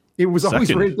 It was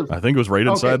always right. I think it was right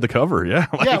inside the cover. Yeah.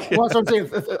 Yeah. Well, that's what I'm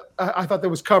saying. I thought there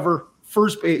was cover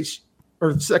first page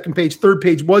or second page, third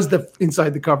page was the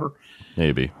inside the cover.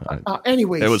 Maybe.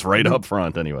 Anyways, it was right up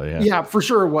front anyway. Yeah. Yeah, for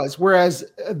sure it was. Whereas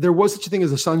there was such a thing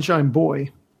as a Sunshine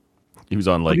Boy. He was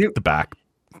on the back,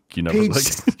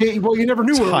 well, you never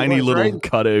knew where tiny it was, little right?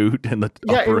 cutout in the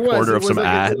upper corner of some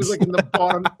ads. It was like in the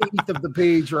bottom eighth of the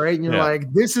page, right? And you're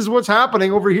like, this is what's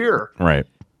happening over here. Right.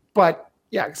 But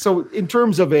yeah, so in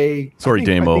terms of sorry,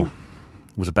 Damo, it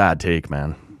was a bad take,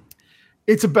 man.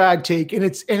 It's a bad take, and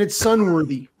it's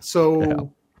Sunworthy. So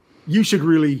you should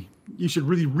really read.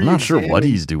 I'm not sure what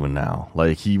he's doing now.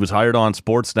 Like, he was hired on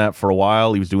Sportsnet for a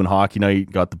while. He was doing Hockey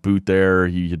Night, got the boot there.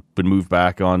 He had been moved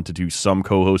back on to do some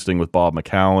co-hosting with Bob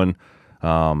McCown.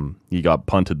 He got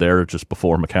punted there just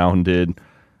before McCown did.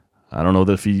 I don't know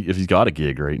if he's got a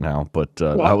gig right now, but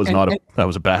that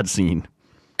was a bad scene.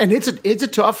 And it's a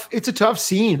tough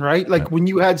scene, right? Like when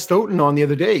you had Stoughton on the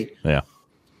other day. Yeah.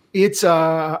 It's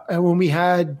and when we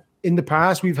had in the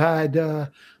past, we've had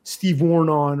Steve Warren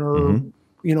on or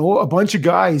a bunch of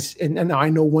guys, and I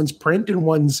know one's print and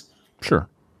one's sure.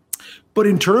 But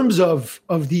in terms of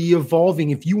the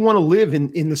evolving, if you want to live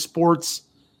in the sports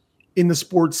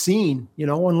scene,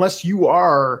 unless you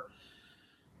are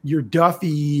your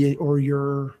Duffy or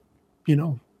your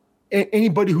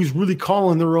anybody who's really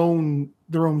calling their own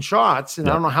shots, and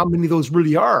I don't know how many of those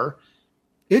really are.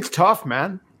 It's tough,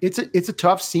 man. It's a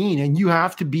tough scene, and you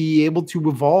have to be able to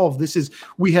evolve.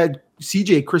 We had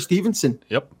CJ Chris Stevenson.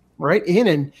 Yep. Right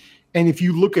in, And if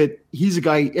you look at, he's a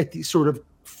guy at the sort of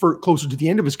closer to the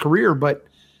end of his career, but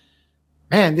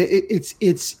man,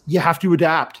 it's you have to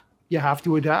adapt. You have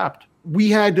to adapt. We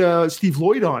had Steve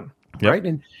Lloyd on, right?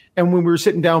 And when we were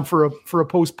sitting down for a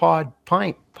post pod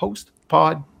pint.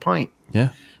 Yeah.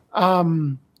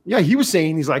 He was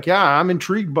saying, he's like, yeah, I'm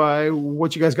intrigued by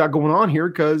what you guys got going on here,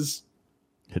 because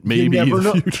it may be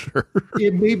the future.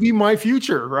 It may be my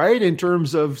future, right? In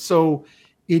terms of, so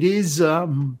it is.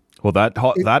 Well,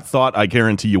 that thought, I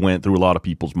guarantee you, went through a lot of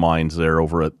people's minds there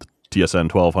over at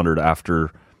TSN 1200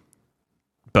 after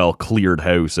Bell cleared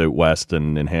house out west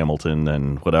and in Hamilton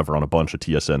and whatever on a bunch of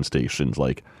TSN stations.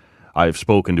 Like, I've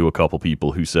spoken to a couple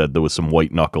people who said there was some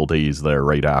white knuckle days there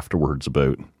right afterwards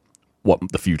about what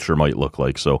the future might look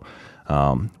like. So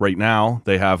right now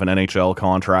they have an NHL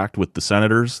contract with the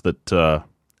Senators that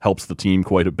helps the team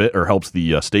quite a bit, or helps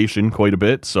the station quite a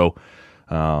bit. So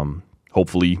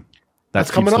hopefully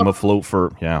that keeps them afloat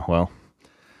for,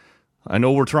 I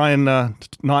know we're trying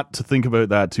not to think about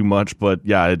that too much, but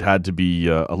yeah, it had to be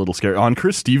a little scary. On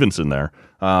Chris Stevenson there,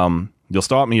 you'll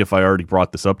stop me if I already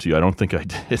brought this up to you. I don't think I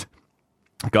did.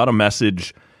 I got a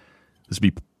message, this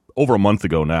would be over a month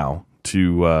ago now,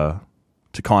 to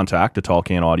contact at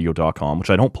tallcanaudio.com, which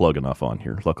I don't plug enough on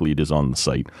here. Luckily, it is on the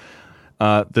site,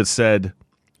 that said,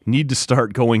 need to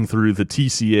start going through the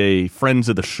TCA Friends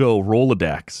of the Show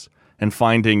Rolodex and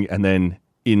finding, and then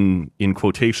in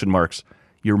quotation marks,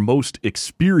 your most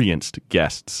experienced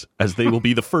guests, as they will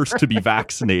be the first to be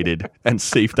vaccinated and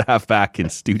safe to have back in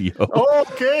studio.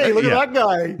 Okay, look at that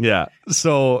guy. Yeah.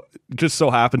 So just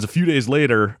so happens a few days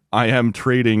later, I am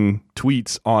trading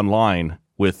tweets online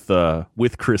with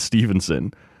Chris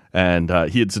Stevenson, and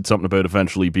he had said something about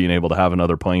eventually being able to have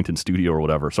another pint in studio or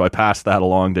whatever. So I passed that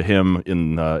along to him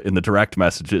in the direct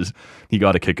messages. He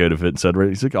got a kick out of it and said,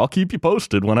 he's like, I'll keep you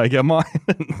posted when I get mine,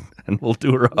 and we'll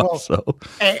do her up. Well, so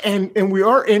and we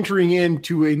are entering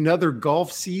into another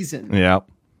golf season. Yeah.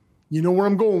 You know where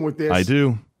I'm going with this. I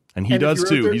do. And he does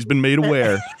too. He's been made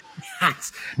aware.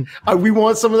 We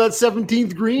want some of that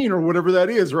 17th green or whatever that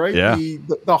is, right? Yeah.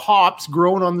 The hops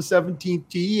grown on the 17th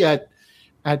tee at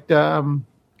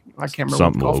I can't remember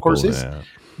what the golf course is,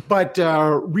 but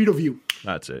Rideau View.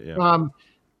 That's it.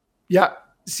 Yeah.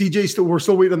 CJ, we're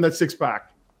still waiting on that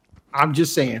 6-pack. I'm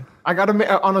just saying. I got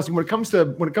to honestly, when it comes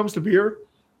to beer,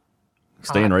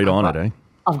 staying right on it, eh?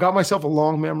 I've got myself a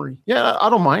long memory. Yeah, I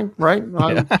don't mind, right?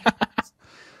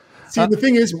 See, the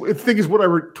thing is, what I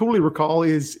totally recall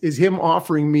is him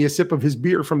offering me a sip of his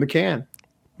beer from the can,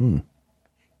 and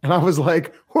I was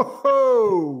like,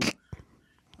 "Whoa,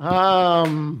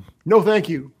 no, thank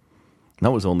you."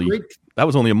 That was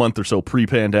only a month or so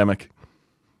pre-pandemic.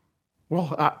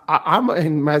 Well, I'm,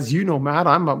 and as you know, Matt,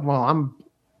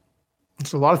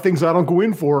 there's a lot of things I don't go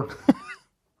in for.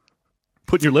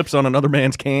 Putting your lips on another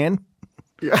man's can.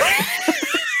 Yeah.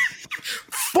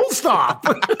 Full stop.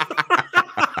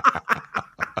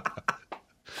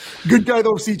 Good guy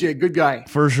though, CJ. Good guy.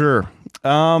 For sure.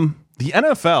 The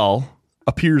NFL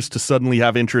appears to suddenly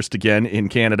have interest again in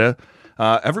Canada.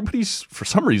 Everybody's, for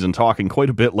some reason, talking quite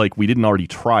a bit like we didn't already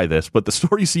try this, but the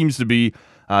story seems to be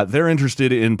they're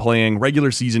interested in playing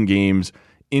regular season games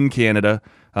in Canada.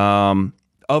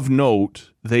 Of note,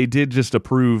 they did just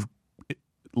approve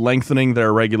lengthening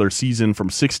their regular season from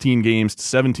 16 games to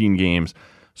 17 games.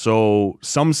 So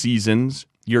some seasons,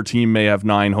 your team may have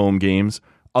 9 home games.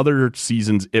 Other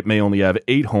seasons, it may only have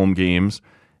 8 home games.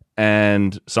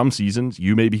 And some seasons,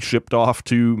 you may be shipped off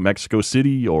to Mexico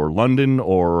City or London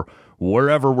or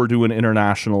wherever we're doing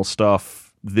international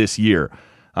stuff this year.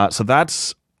 So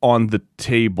that's on the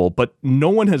table. But no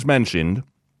one has mentioned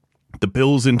the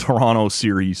Bills in Toronto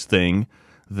series thing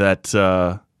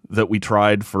that we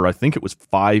tried for, I think it was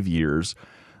 5 years.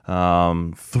 3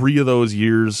 of those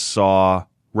years saw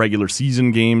regular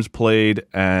season games played,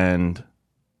 and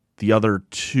the other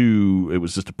 2, it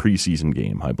was just a preseason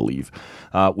game, I believe.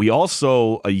 We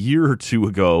also, a year or 2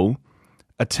 ago,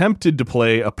 attempted to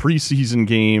play a preseason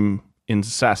game in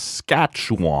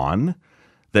Saskatchewan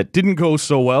that didn't go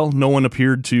so well. No one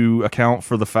appeared to account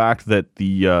for the fact that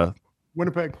the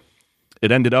Winnipeg.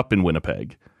 It ended up in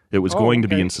Winnipeg. It was going to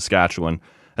be in Saskatchewan.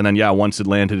 And then, once it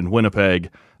landed in Winnipeg,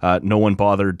 no one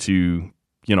bothered to,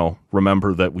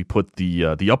 remember that we put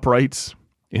the uprights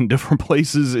in different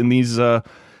places in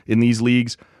these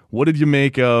leagues. What did you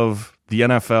make of the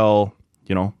NFL,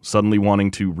 suddenly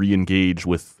wanting to re-engage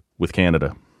with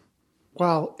Canada?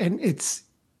 Well, and it's,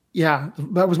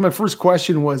 that was my first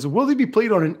question was, will they be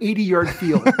played on an 80-yard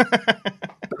field?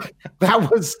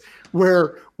 That was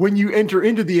where when you enter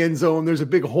into the end zone, there's a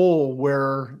big hole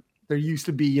where there used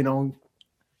to be,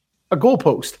 a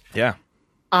goalpost. Yeah.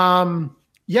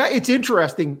 Yeah, it's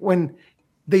interesting when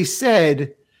they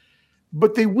said,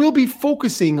 but they will be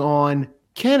focusing on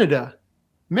Canada,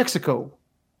 Mexico,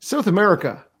 South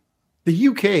America, the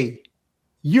UK,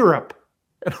 Europe.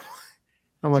 And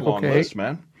I'm like, Long okay, list,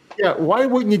 man. yeah. Why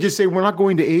wouldn't you just say we're not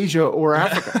going to Asia or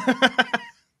Africa?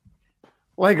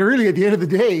 Like, really, at the end of the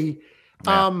day,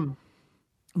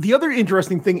 the other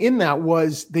interesting thing in that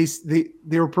was they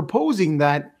were proposing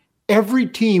that every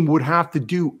team would have to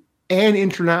do an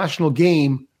international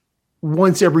game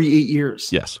once every 8 years.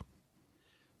 Yes.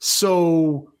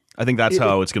 So I think that's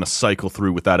how it's going to cycle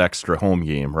through with that extra home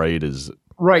game, right?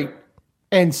 Right.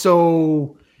 And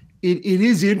so it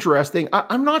is interesting.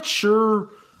 I'm not sure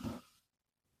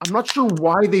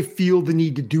why they feel the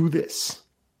need to do this.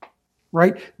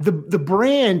 Right? The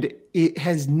brand, it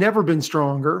has never been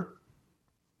stronger.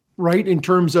 Right? In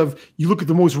terms of, you look at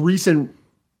the most recent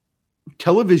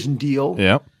television deal.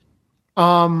 Yeah.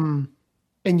 And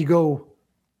you go,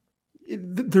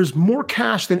 there's more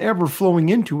cash than ever flowing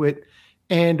into it.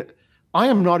 And I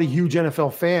am not a huge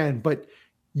NFL fan, but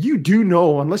you do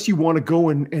know, unless you want to go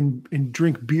and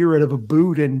drink beer out of a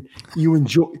boot and you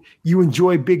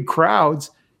enjoy big crowds,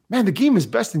 man, the game is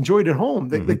best enjoyed at home.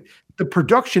 The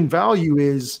production value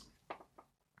is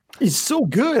so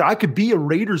good. I could be a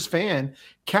Raiders fan,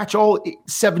 catch all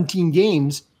 17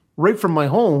 games right from my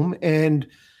home, and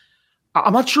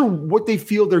I'm not sure what they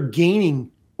feel they're gaining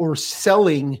or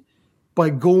selling by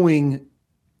going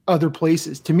other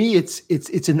places. To me, it's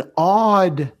an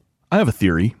odd. I have a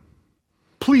theory.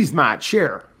 Please, Matt,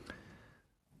 share.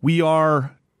 We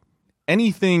are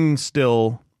anything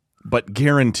still but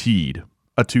guaranteed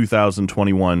a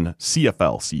 2021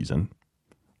 CFL season.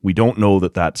 We don't know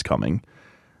that that's coming.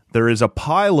 There is a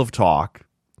pile of talk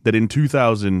that in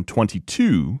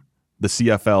 2022, the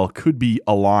CFL could be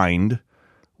aligned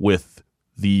with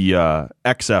the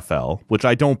XFL, which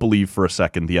I don't believe for a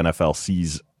second the NFL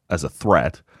sees as a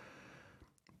threat.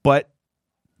 But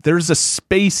there's a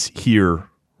space here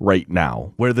right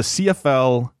now where the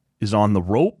CFL is on the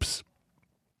ropes.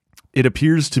 It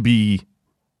appears to be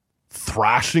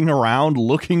thrashing around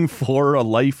looking for a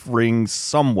life ring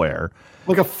somewhere.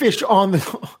 Like a fish on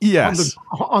the yes.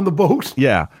 on the boat.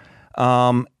 Yeah.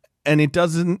 And it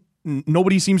doesn't,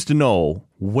 nobody seems to know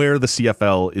where the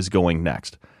CFL is going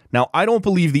next. Now, I don't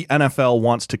believe the NFL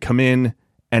wants to come in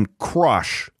and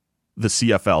crush the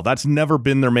CFL. That's never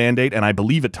been their mandate, and I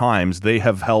believe at times they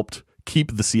have helped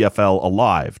keep the CFL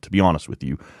alive, to be honest with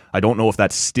you. I don't know if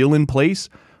that's still in place,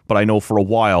 but I know for a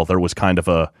while there was kind of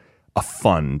a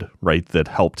fund, right, that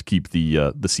helped keep the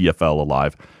CFL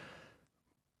alive.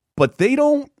 But they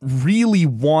don't really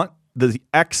want the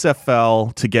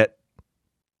XFL to get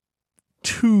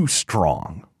too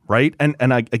strong, right? And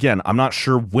I'm not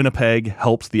sure Winnipeg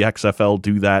helps the XFL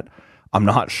do that. I'm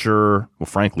not sure, well,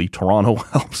 frankly, Toronto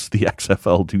helps the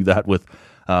XFL do that with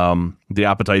the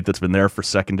appetite that's been there for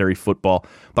secondary football.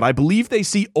 But I believe they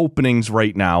see openings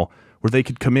right now where they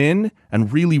could come in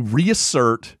and really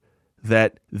reassert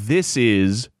that this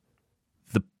is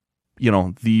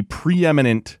the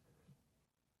preeminent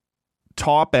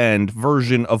top end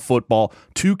version of football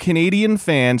to Canadian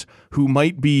fans who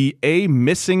might be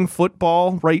missing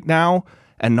football right now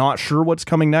and not sure what's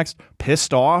coming next,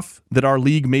 pissed off that our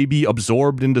league may be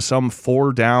absorbed into some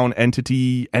 4-down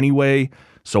entity anyway.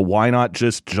 So why not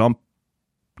just jump,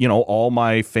 all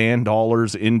my fan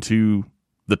dollars into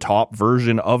the top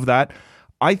version of that?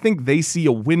 I think they see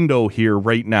a window here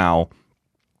right now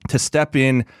to step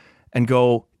in and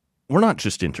go, we're not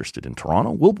just interested in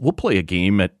Toronto. We'll play a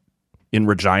game in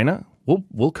Regina.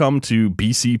 We'll come to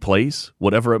BC Place,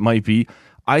 whatever it might be.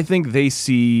 I think they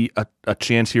see a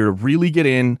chance here to really get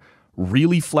in,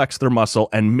 really flex their muscle,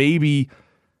 and maybe,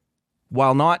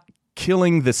 while not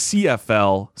killing the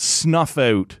CFL, snuff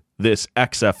out this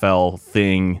XFL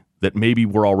thing that maybe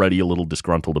we're already a little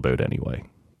disgruntled about anyway.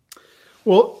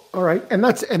 Well, all right,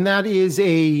 that's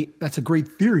a great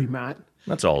theory, Matt.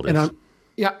 That's all it is.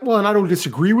 And I don't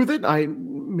disagree with it. I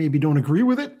maybe don't agree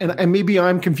with it, and maybe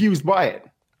I'm confused by it.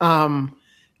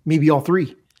 Maybe all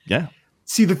three. Yeah.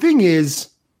 See, the thing is,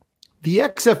 the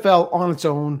XFL on its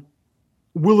own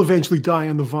will eventually die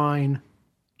on the vine,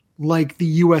 like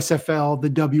the USFL, the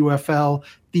WFL,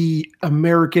 the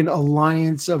American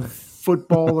Alliance of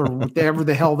Football, or whatever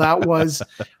the hell that was,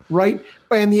 right?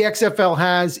 And the XFL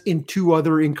has in 2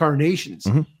 other incarnations,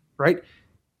 right?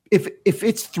 If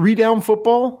it's 3-down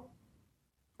football,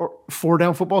 or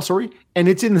 4-down football, and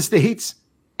it's in the States,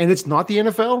 and it's not the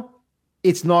NFL,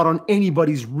 it's not on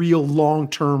anybody's real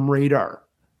long-term radar.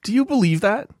 Do you believe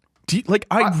that?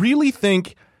 I really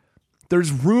think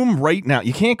there's room right now.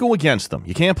 You can't go against them.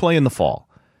 You can't play in the fall.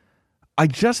 I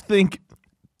just think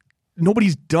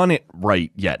nobody's done it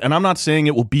right yet. And I'm not saying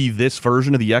it will be this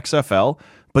version of the XFL,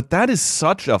 but that is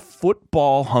such a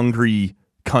football hungry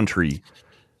country.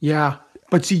 Yeah.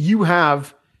 But see, you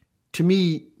have, to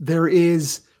me, there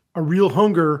is a real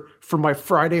hunger for my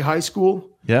Friday high school,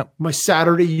 my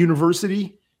Saturday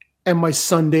university, and my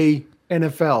Sunday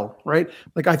NFL, right?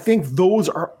 Like, I think those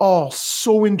are all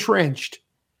so entrenched.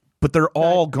 But they're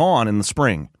all gone in the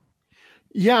spring.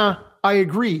 Yeah, I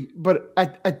agree. But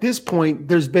at this point,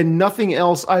 there's been nothing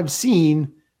else I've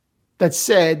seen that's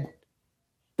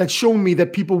shown me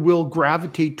that people will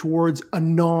gravitate towards a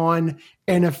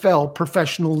non-NFL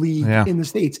professional league in the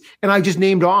States. And I just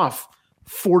named off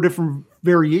 4 different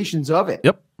variations of it.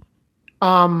 Yep.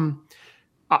 I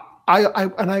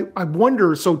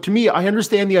wonder, so to me, I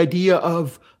understand the idea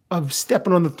of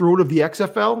stepping on the throat of the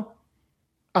XFL.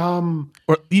 Or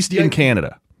at least in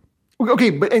Canada. Okay,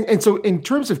 but and so in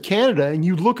terms of Canada, and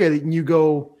you look at it and you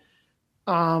go,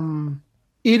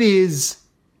 it is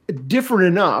different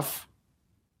enough.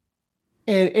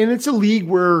 And it's a league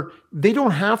where they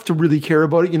don't have to really care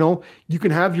about it. You know, you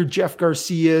can have your Jeff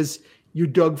Garcias, your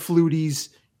Doug Flutys,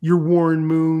 your Warren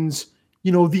Moons,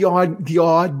 you know, the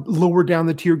odd lower down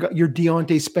the tier, your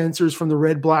Deontay Spencers from the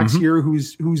Red Blacks here,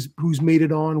 who's made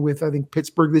it on with, I think,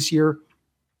 Pittsburgh this year.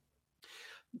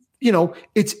 You know,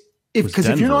 if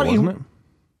you're not in,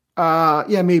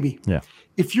 maybe. Yeah.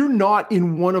 If you're not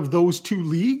in one of those 2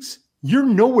 leagues, you're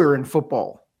nowhere in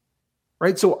football.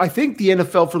 Right. So I think the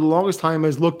NFL for the longest time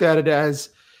has looked at it as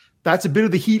that's a bit of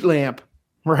the heat lamp,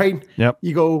 right? Yep.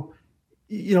 You go,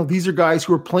 you know, these are guys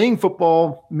who are playing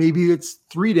football. Maybe it's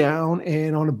 3 down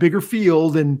and on a bigger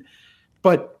field,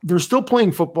 but they're still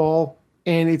playing football,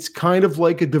 and it's kind of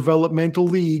like a developmental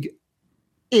league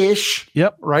ish.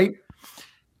 Yep. Right.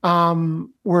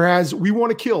 Whereas we want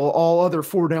to kill all other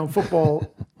 4 down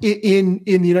football in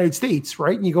the United States,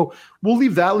 right? And you go, we'll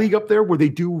leave that league up there where they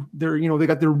do their, you know, they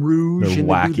got their rouge and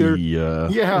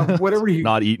wacky, whatever.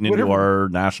 Not eating into our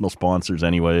national sponsors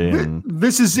anyway. And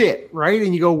this is it, right?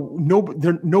 And you go,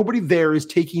 nobody there is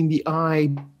taking the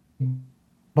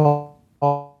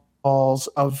eyeballs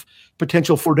of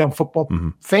potential 4 down football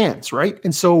fans, right?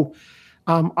 And so,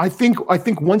 I think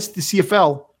once the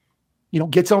CFL, you know,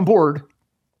 gets on board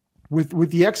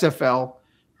with the XFL,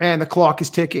 and the clock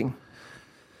is ticking.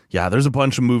 Yeah, there's a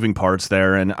bunch of moving parts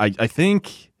there. And I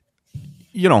think,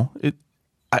 you know,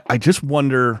 I just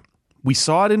wonder, we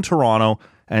saw it in Toronto,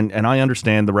 and I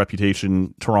understand the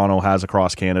reputation Toronto has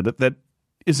across Canada that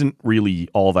isn't really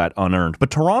all that unearned. But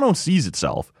Toronto sees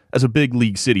itself as a big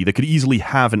league city that could easily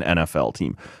have an NFL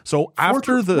team. So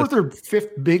after fourth or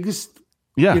 5th biggest,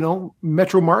 you know,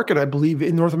 metro market, I believe,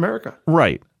 in North America.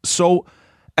 Right. So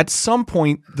at some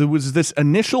point, there was this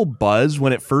initial buzz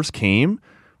when it first came,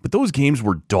 but those games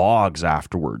were dogs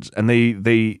afterwards, and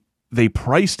they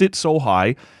priced it so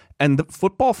high, and the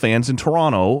football fans in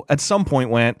Toronto at some point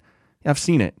went, I've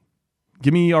seen it.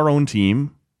 Give me our own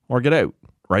team or get out,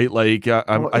 right? Like, I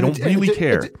don't really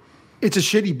care. It's a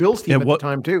shitty Bills team at the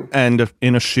time, too. And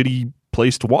in a shitty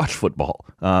place to watch football.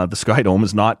 The Sky Dome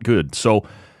is not good. So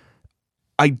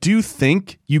I do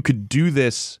think you could do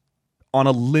this on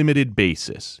a limited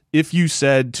basis. If you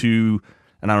said to,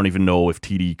 and I don't even know if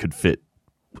TD could fit,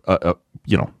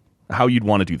 you know, how you'd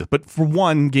want to do this, but for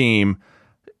one game,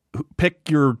 pick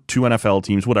your 2 NFL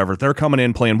teams, whatever. They're coming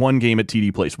in playing one game at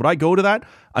TD Place. Would I go to that?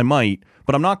 I might,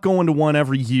 but I'm not going to one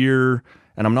every year,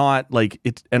 and I'm not like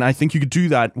it. And I think you could do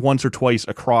that once or twice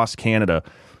across Canada,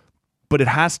 but it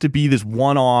has to be this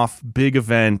one-off big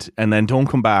event, and then don't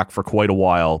come back for quite a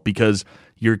while, because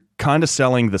you're kind of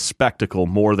selling the spectacle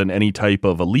more than any type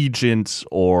of allegiance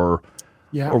or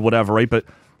whatever, right? But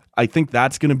I think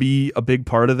that's going to be a big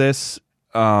part of this,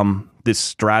 this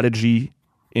strategy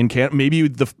in Canada. Maybe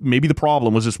the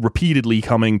problem was just repeatedly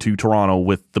coming to Toronto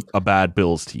with a bad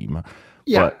Bills team.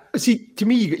 Yeah, but, see, to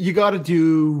me, you got to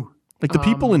do like the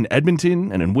people in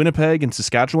Edmonton and in Winnipeg and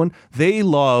Saskatchewan. They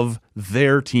love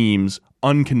their teams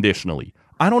unconditionally.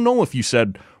 I don't know if you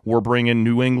said we're bringing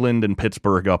New England and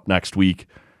Pittsburgh up next week.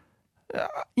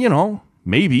 You know,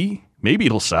 maybe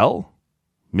it'll sell.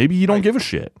 Maybe you don't give a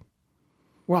shit.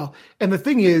 Well, and the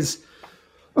thing is,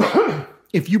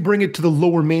 if you bring it to the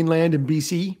lower mainland in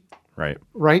BC,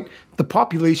 right, the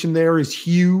population there is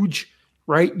huge,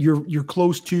 right? You're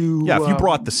close to if you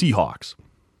brought the Seahawks,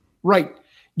 right?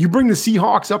 You bring the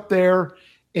Seahawks up there,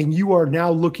 and you are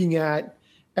now looking at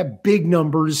big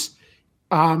numbers.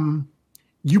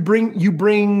 You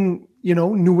bring you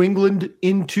know, New England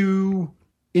into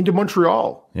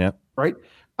Montreal, right?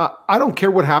 I don't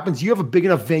care what happens. You have a big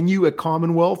enough venue at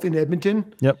Commonwealth in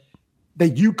Edmonton,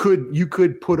 that you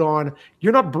could put on.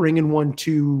 You're not bringing one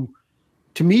to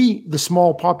to me, the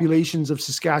small populations of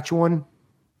Saskatchewan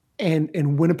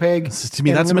and Winnipeg. To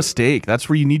me, that's a mistake. That's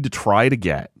where you need to try to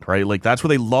get, right? Like, that's where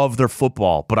they love their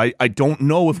football. But I don't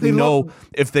know if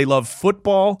if they love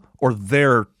football or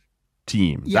their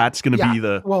team. Yeah, that's going to be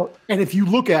the... Well, and if you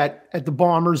look at the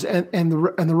Bombers and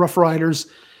the Rough Riders,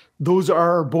 those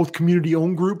are both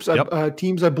community-owned groups,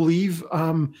 teams, I believe.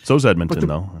 So's Edmonton,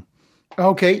 though.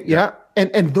 Okay, yeah.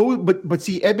 And those, but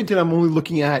see, Edmonton, I'm only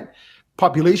looking at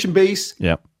population base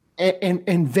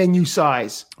and venue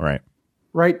size. Right.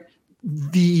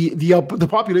 The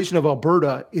population of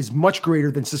Alberta is much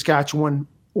greater than Saskatchewan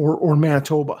or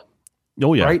Manitoba.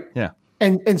 Oh yeah. Right. Yeah.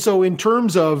 And so in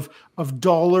terms of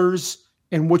dollars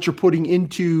and what you're putting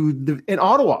into in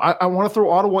Ottawa, I want to throw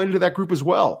Ottawa into that group as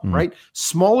well. Mm-hmm. Right.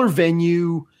 Smaller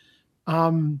venue.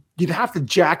 You'd have to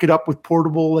jack it up with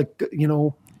portable,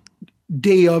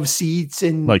 day of seats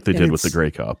and like they did with the Grey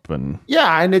Cup and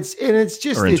it's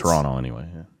just or in Toronto anyway.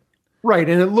 Yeah. Right.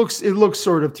 And it looks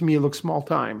sort of, to me, it looks small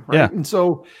time. Right. Yeah. And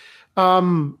so, how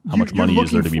much money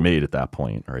is there to be made at that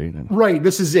point? Right. Right.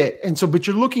 This is it. And so, but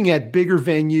you're looking at bigger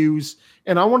venues,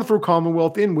 and I want to throw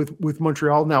Commonwealth in with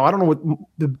Montreal. Now, I don't know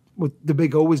what the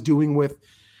Big O is doing with.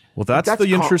 Well, that's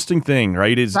the interesting thing,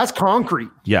 right? That's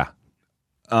concrete. Yeah.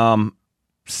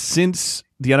 Since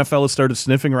the NFL has started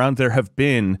sniffing around, there have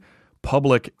been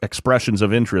public expressions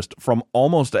of interest from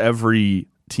almost every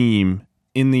team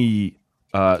in the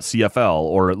CFL,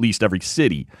 or at least every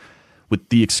city, with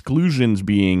the exclusions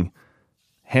being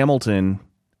Hamilton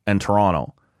and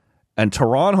Toronto. And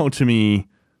Toronto, to me,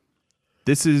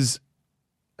 this is,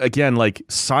 again, like,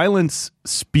 silence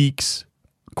speaks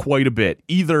quite a bit.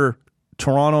 Either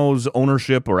Toronto's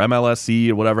ownership or MLSE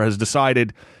or whatever has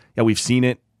decided, we've seen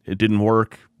it, it didn't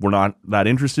work, we're not that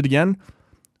interested again,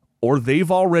 or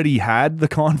they've already had the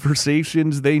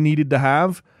conversations they needed to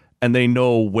have and they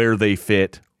know where they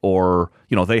fit, or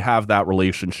they have that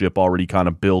relationship already kind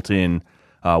of built in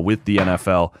with the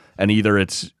NFL, and either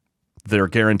they're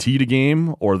guaranteed a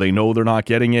game or they know they're not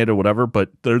getting it or whatever, but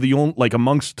they're the only, like,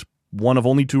 amongst one of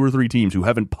only 2 or 3 teams who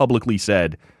haven't publicly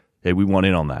said, hey, we want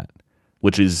in on that,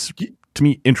 which is, to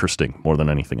me, interesting more than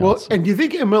anything else. And do you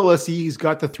think MLSE's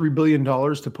got the $3 billion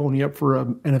to pony up for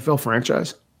an NFL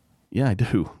franchise? Yeah, I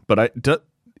do. But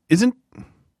doesn't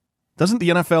the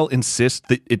NFL insist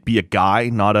that it be a guy,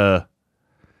 not a...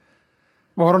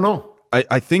 Well, I don't know.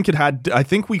 I think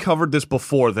we covered this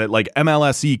before, that, like,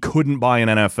 MLSE couldn't buy an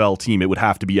NFL team. It would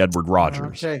have to be Edward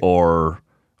Rogers or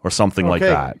something like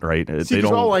that, right? See, they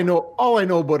don't... all I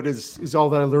know about it is all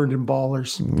that I learned in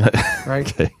Ballers,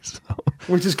 right? Okay, so...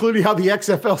 Which is clearly how the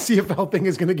XFL CFL thing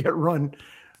is going to get run,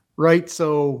 right?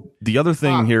 So the other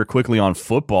thing here quickly on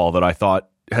football that I thought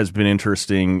has been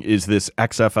interesting is this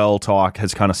XFL talk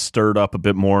has kind of stirred up a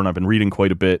bit more, and I've been reading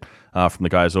quite a bit from the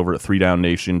guys over at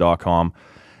 3downnation.com.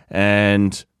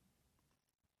 And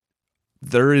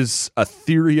there is a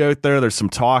theory out there, there's some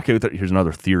talk out there, here's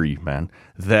another theory, man,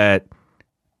 that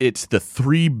it's the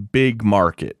 3 big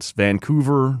markets,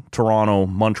 Vancouver, Toronto,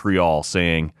 Montreal,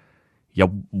 saying,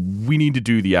 we need to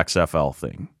do the XFL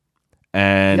thing.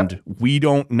 And we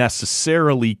don't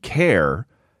necessarily care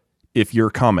if you're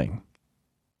coming.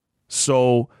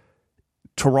 So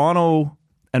Toronto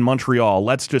and Montreal,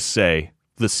 let's just say,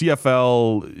 the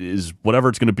CFL is whatever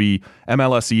it's going to be.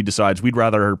 MLSE decides we'd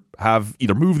rather have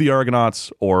either move the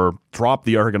Argonauts or drop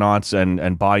the Argonauts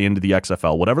and buy into the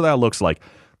XFL, whatever that looks like.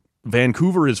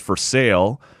 Vancouver is for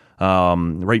sale.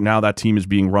 Right now, that team is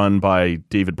being run by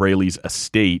David Braley's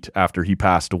estate after he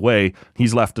passed away.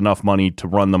 He's left enough money to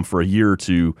run them for a year or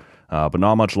two, but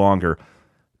not much longer.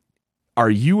 Are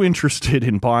you interested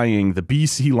in buying the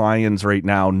BC Lions right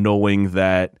now, knowing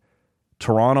that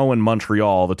Toronto and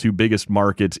Montreal, the 2 biggest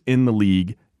markets in the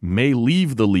league, may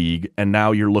leave the league, and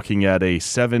now you're looking at a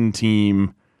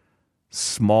 7-team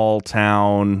small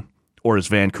town, or is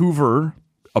Vancouver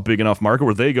a big enough market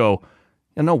where they go,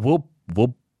 we'll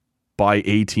buy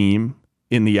a team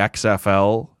in the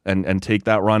XFL and take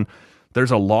that run?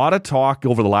 There's a lot of talk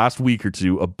over the last week or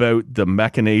two about the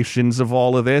machinations of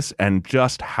all of this and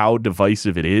just how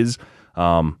divisive it is.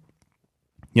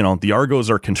 The Argos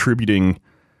are contributing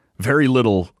very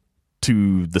little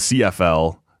to the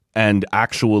CFL, and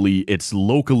actually it's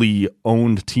locally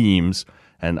owned teams,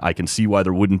 and I can see why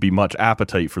there wouldn't be much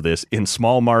appetite for this in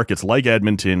small markets like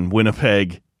Edmonton,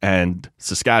 Winnipeg, and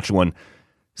Saskatchewan,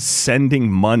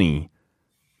 sending money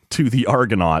to the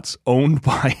Argonauts owned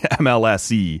by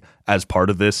MLSE as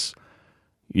part of this,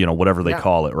 whatever they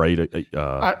call it, right?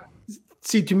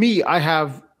 See, to me, I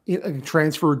have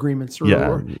transfer agreements.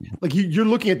 Or like you're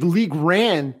looking at the league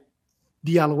ran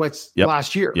the Alouettes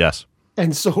last year. Yes.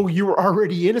 And so you were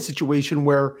already in a situation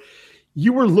where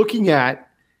you were looking at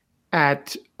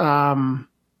MLSE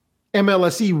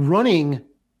running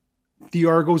the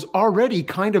Argos already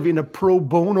kind of in a pro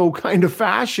bono kind of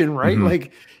fashion, right? Mm-hmm.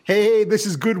 Like, hey, this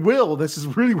is goodwill. This is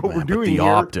really what we're doing the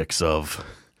here. optics of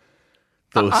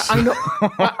those. I know,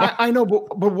 I know,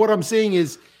 but what I'm saying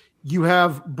is, you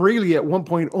have Braley at one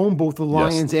point owned both the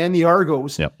Lions and the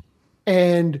Argos,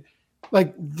 and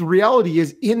like the reality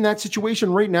is, in that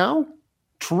situation right now,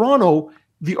 Toronto,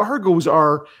 the Argos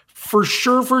are for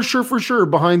sure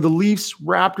behind the Leafs,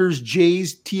 Raptors,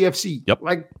 Jays, TFC. Yep.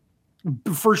 Like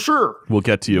for sure. We'll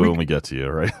get to you when we get to you,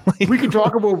 right? We can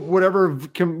talk about whatever,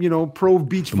 pro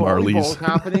beach volleyball is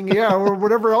happening. Or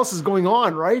whatever else is going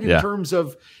on, right? In terms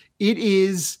of it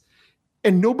is,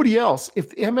 and nobody else.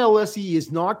 If the MLSE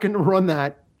is not going to run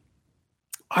that,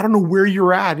 I don't know where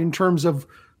you're at in terms of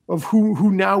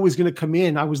who now is going to come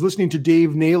in. I was listening to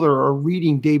Dave Naylor or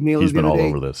reading Dave Naylor. He's been all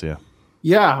over this, yeah.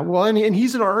 Yeah, well, and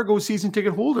he's an Argos season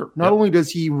ticket holder. Not only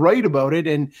does he write about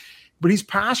it, but he's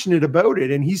passionate about it,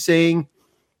 and he's saying,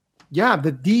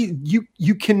 that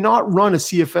you cannot run a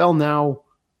CFL now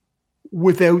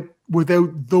without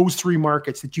those three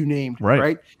markets that you named,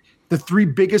 right? The three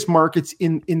biggest markets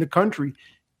in the country.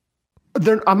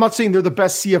 I'm not saying they're the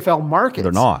best CFL markets.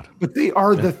 They're not, but they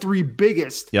are the three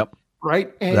biggest. Yep.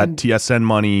 Right, and that TSN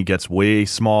money gets way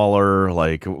smaller,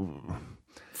 like.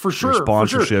 For sure.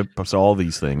 Sponsorship, so all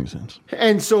these things.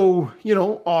 And so,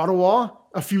 Ottawa,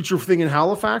 a future thing in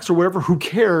Halifax or whatever, who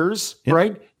cares,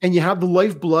 right? And you have the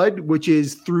lifeblood, which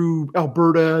is through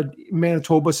Alberta,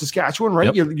 Manitoba, Saskatchewan,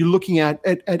 right? You're looking at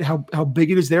how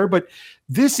big it is there. But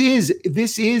this is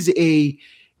a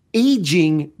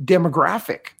aging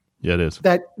demographic. Yeah, it is.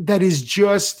 That is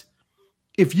just,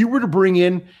 if you were to bring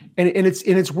in, and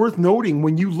it's worth noting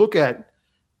when you look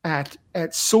at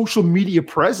social media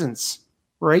presence,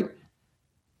 right?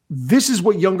 This is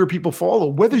what younger people follow,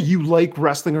 whether you like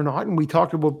wrestling or not. And we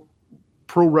talked about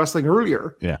pro wrestling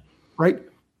earlier. Yeah. Right.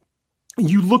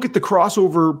 You look at the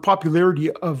crossover popularity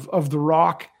of The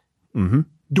Rock,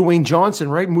 Dwayne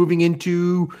Johnson, right? Moving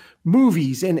into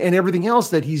movies and everything else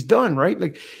that he's done, right?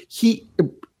 Like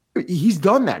he's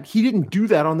done that. He didn't do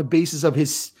that on the basis of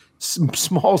his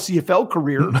small CFL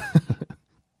career.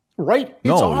 Right.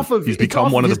 He's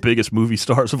become one of the biggest movie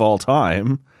stars of all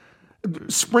time.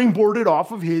 Springboarded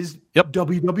off of his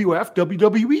WWF,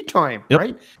 WWE time,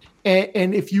 right?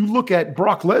 And if you look at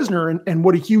Brock Lesnar and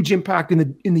what a huge impact in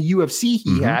the UFC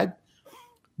he had,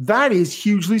 that is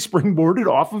hugely springboarded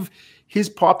off of his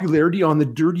popularity on the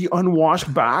dirty,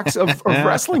 unwashed backs of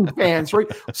wrestling fans, right?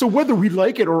 So whether we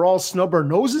like it or all snub our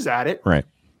noses at it, right?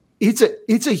 It's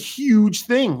a huge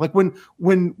thing. Like when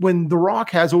The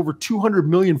Rock has over 200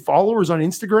 million followers on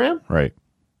Instagram, right?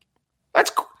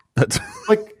 That's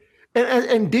like.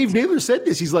 And Dave Naylor said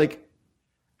this. He's like,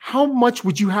 how much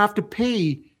would you have to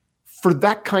pay for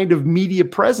that kind of media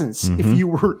presence if you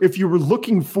were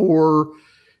looking for,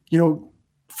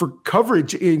 for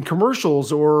coverage in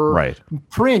commercials or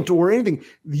print or anything?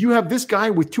 You have this guy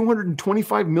with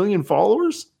 225 million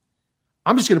followers.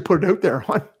 I'm just going to put it out there.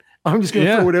 I'm just going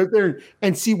to throw it out there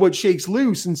and see what shakes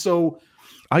loose. And so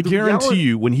I guarantee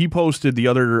you, when he posted the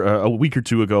other a week or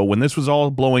two ago, when this was all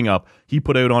blowing up, he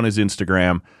put out on his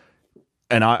Instagram.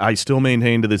 And I still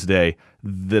maintain to this day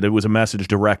that it was a message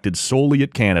directed solely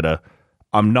at Canada.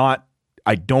 I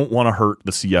don't want to hurt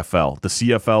the CFL. The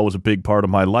CFL was a big part of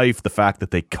my life. The fact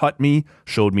that they cut me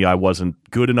showed me I wasn't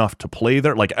good enough to play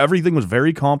there. Like, everything was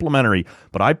very complimentary.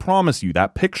 But I promise you,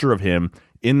 that picture of him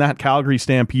in that Calgary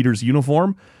Stampeders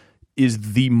uniform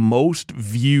is the most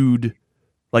viewed.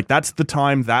 Like, that's the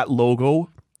time that logo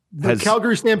The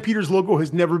Calgary Stampeders logo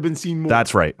has never been seen more.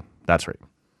 That's right.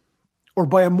 Or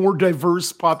by a more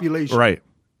diverse population. Right.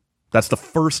 That's the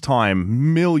first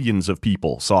time millions of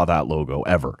people saw that logo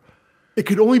ever. It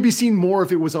could only be seen more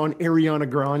if it was on Ariana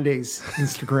Grande's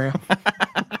Instagram.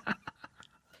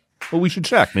 Well, we should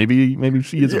check. Maybe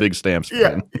she is a big Stamps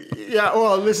fan. Yeah.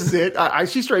 Well, this is it.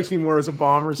 She strikes me more as a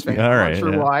Bombers fan. All right, I'm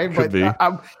not sure why,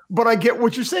 but I get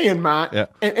what you're saying, Matt. Yeah.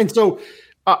 And so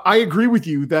I agree with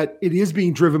you that it is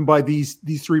being driven by these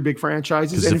three big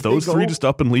franchises. Because if those three just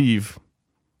up and leave,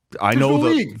 I know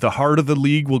the heart of the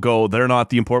league will go, they're not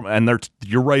the important, and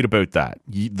you're right about that.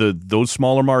 Those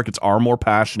smaller markets are more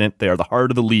passionate. They are the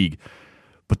heart of the league,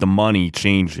 but the money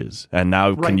changes. And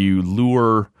now can you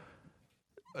lure,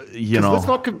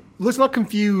 let's not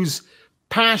confuse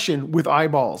passion with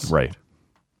eyeballs. Right.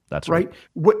 That's right.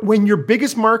 When your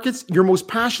biggest markets, your most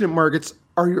passionate markets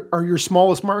are your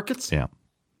smallest markets. Yeah.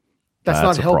 That's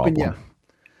not helping you.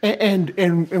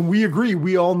 And we agree.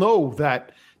 We all know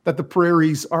that the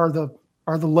prairies are the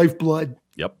lifeblood.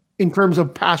 Yep. In terms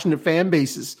of passionate fan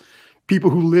bases, people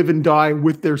who live and die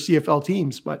with their CFL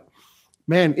teams. But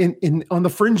man, in on the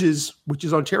fringes, which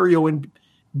is Ontario and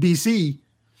BC,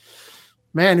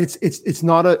 man, it's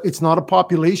not a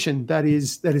population that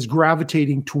is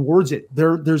gravitating towards it.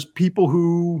 There's people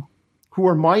who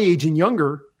are my age and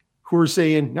younger who are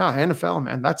saying, "Nah, NFL,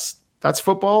 man, that's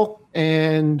football."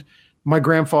 And my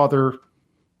grandfather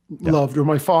loved, or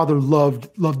my father loved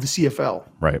the CFL.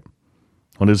 Right.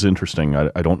 Well, it is interesting.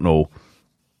 I don't know,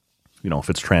 if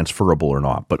it's transferable or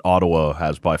not, but Ottawa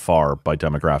has by far, by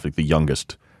demographic, the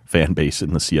youngest fan base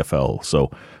in the CFL. So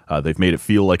they've made it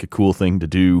feel like a cool thing to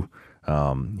do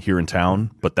here in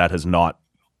town, but that has not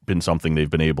been something they've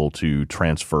been able to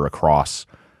transfer across,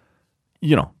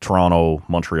 Toronto,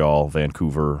 Montreal,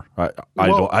 Vancouver.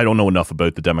 I don't know enough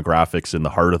about the demographics in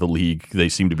the heart of the league. They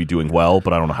seem to be doing well,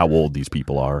 but I don't know how old these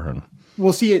people are. And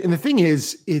well, see, and the thing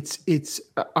is, it's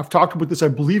I've talked about this, I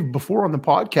believe, before on the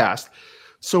podcast.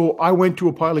 So I went to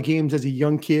a pile of games as a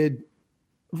young kid,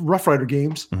 Rough Rider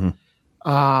games. Mm-hmm.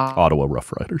 Ottawa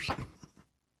Rough Riders.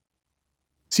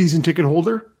 Season ticket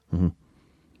holder. Mm-hmm.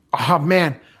 Oh,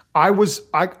 man, I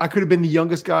could have been the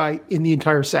youngest guy in the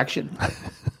entire section.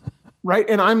 Right.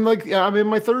 And I'm in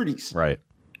my 30s. Right.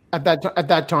 At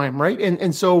that time. Right.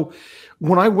 And so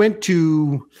when I went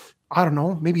to, I don't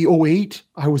know, maybe 2008,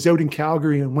 I was out in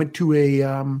Calgary and went to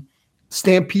a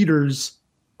Stampeders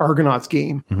Argonauts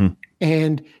game. Mm-hmm.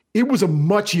 And it was a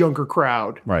much younger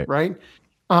crowd. Right. Right.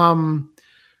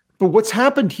 But what's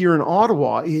happened here in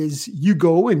Ottawa is you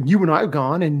go, and you and I have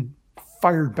gone and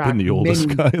fired back. Been the oldest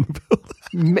guy in the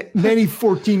building. Many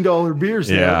 $14 beers.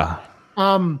 Yeah.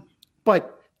 There.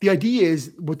 But the idea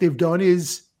is what they've done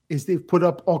is they've put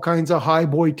up all kinds of high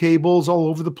boy tables all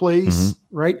over the place,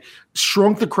 right?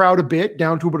 Shrunk the crowd a bit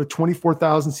down to about a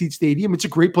 24,000 seat stadium. It's a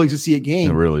great place to see a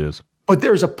game. It really is. But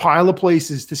there's a pile of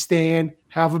places to stand,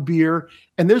 have a beer,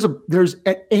 and there's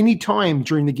at any time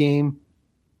during the game,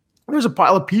 there's a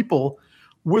pile of people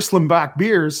whistling back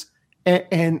beers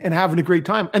and having a great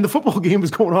time. And the football game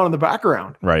is going on in the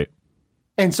background. Right.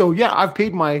 And so, yeah, I've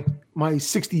paid my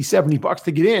 $60-$70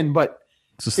 to get in, but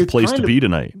it's just the place to be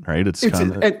tonight, right? It's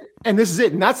kind of, and this is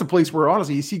it. And that's the place where,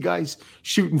 honestly, you see guys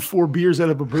shooting 4 beers out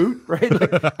of a boot, right?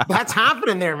 Like, that's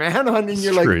happening there, man. And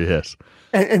you're like, yes.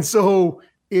 And so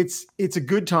it's a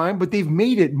good time, but they've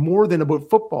made it more than about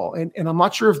football. And I'm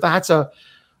not sure if that's a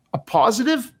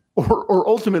positive or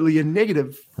ultimately a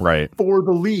negative for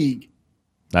the league.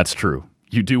 That's true.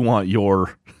 You do want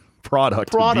your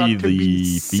product to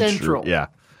be central. Yeah.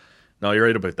 No, you're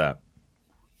right about that.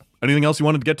 Anything else you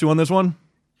wanted to get to on this one?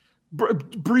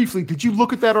 Briefly, did you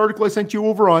look at that article I sent you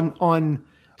over on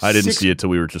I didn't see it till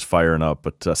we were just firing up,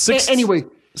 but anyway,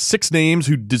 6 names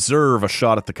who deserve a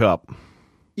shot at the cup.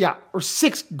 Yeah, or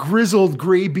 6 grizzled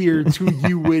graybeards who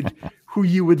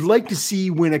you would like to see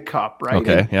win a cup, right?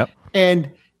 Okay,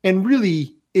 And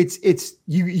really, it's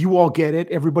you all get it.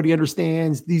 Everybody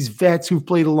understands these vets who've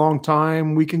played a long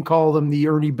time. We can call them the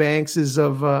Ernie Bankses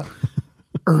of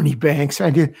Ernie Banks.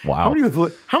 Wow.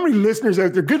 How many listeners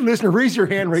out there? Good listener, raise your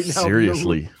hand right now.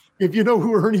 Seriously. If you know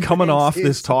who Ernie Coming Banks off is.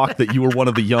 this talk that you were one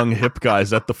of the young hip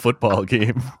guys at the football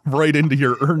game, right into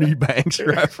your Ernie Banks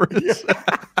reference.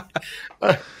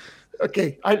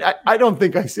 Okay, I don't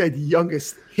think I said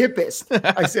youngest, hippest.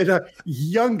 I said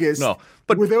youngest. No,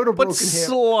 but without a broken hip.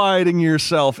 Sliding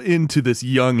yourself into this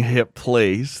young hip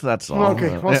place. That's all.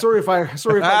 Okay. Well, sorry if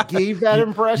I gave that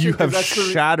impression. You have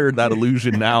shattered that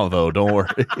illusion now, though. Don't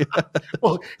worry.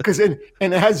 Well, because and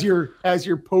as you're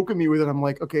poking me with it, I'm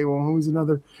like, okay, well,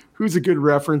 who's a good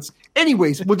reference?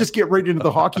 Anyways, we'll just get right into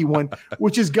the hockey one,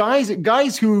 which is guys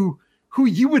who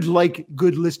you would like,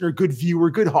 good listener, good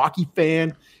viewer, good hockey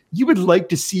fan, you would like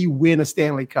to see win a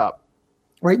Stanley Cup,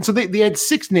 right? And so they had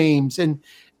 6 names, and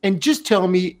just tell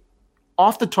me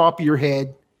off the top of your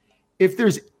head if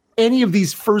there's any of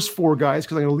these first 4 guys,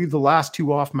 because I'm going to leave the last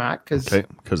 2 off, Matt, because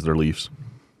they're Leafs.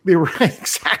 They were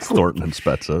exactly Thornton and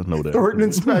Spezza, no doubt. Thornton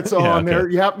and Spezza on there.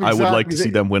 Yep, exactly. I would like to see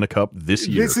them win a cup this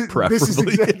year,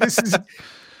 preferably. This is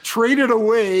traded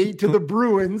away to the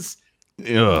Bruins.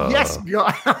 Yes,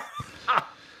 God.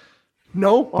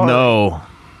 No? No.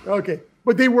 Right. Okay.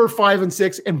 But they were 5 and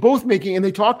 6 and both making, and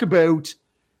they talked about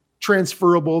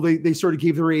transferable. They sort of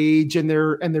gave their age and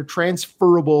their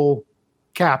transferable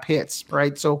cap hits,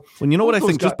 right? So when you know what I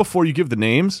think, just before you give the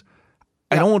names,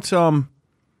 I don't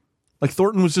like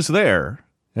Thornton was just there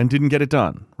and didn't get it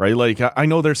done, right? Like I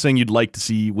know they're saying you'd like to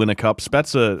see win a cup.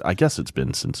 Spezza, I guess it's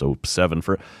been since 2007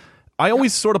 for. I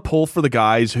always sort of pull for the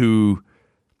guys who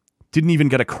didn't even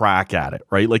get a crack at it,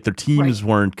 right? Like their teams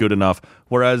weren't good enough.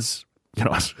 Whereas, you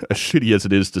know, as shitty as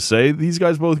it is to say, these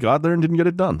guys both got there and didn't get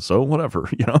it done. So whatever,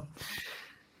 you know.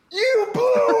 You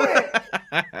blew it.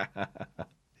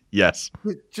 Yes.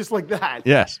 Just like that.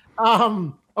 Yes.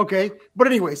 Okay. But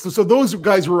anyway, so those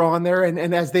guys were on there,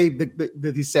 and as they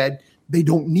said, they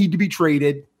don't need to be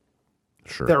traded.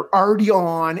 Sure. They're already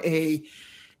on a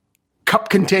cup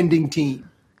contending team.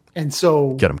 And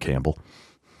so Get him, Campbell.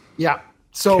 yeah.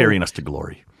 So Carrying us to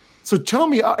glory. So tell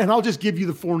me, and I'll just give you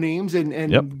the 4 names,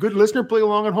 and Yep. good listener, play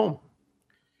along at home.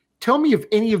 Tell me if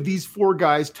any of these 4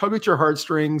 guys tug at your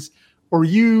heartstrings, or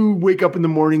you wake up in the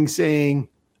morning saying,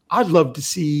 I'd love to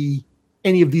see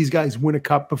any of these guys win a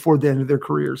cup before the end of their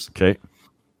careers. Okay.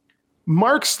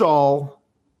 Mark Stahl,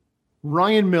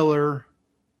 Ryan Miller,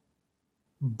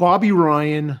 Bobby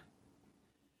Ryan,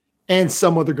 and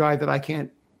some other guy that I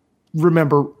can't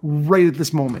remember right at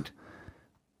this moment.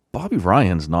 Bobby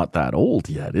Ryan's not that old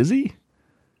yet, is he?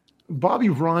 Bobby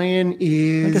Ryan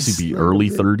is... I guess he'd be early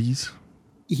 30s.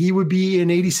 He would be an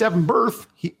 87 birth.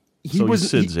 He So was he's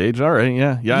Sid's age. All right.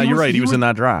 Yeah. Yeah, you're right. He was in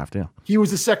that draft. Yeah. He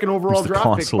was the second overall It's the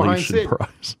draft pick behind consolation Sid.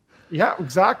 prize. Yeah,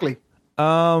 exactly.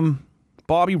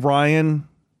 Bobby Ryan,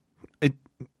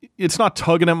 it's not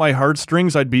tugging at my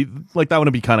heartstrings. I'd be like, that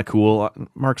would be kind of cool.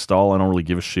 Mark Stahl, I don't really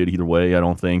give a shit either way, I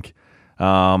don't think.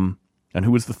 And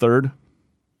who was the third?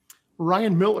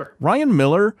 Ryan Miller. Ryan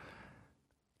Miller.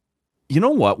 You know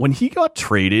what? When he got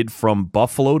traded from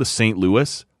Buffalo to St.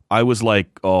 Louis, I was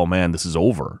like, oh man, this is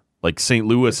over. Like St.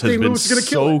 Louis has been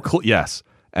so close. Yes.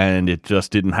 And it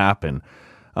just didn't happen.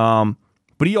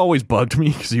 But he always bugged me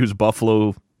because he was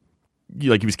Buffalo.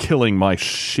 Like he was killing my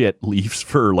shit Leafs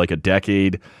for like a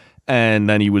decade. And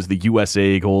then he was the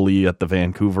USA goalie at the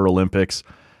Vancouver Olympics.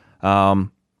 I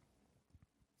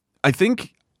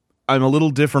think I'm a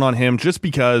little different on him just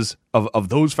because of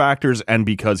those factors, and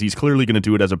because he's clearly going to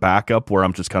do it as a backup, where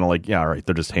I'm just kind of like, yeah, all right,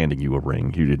 they're just handing you a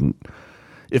ring. You didn't.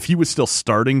 If he was still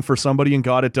starting for somebody and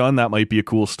got it done, that might be a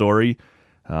cool story.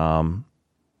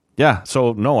 Yeah,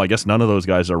 so no, I guess none of those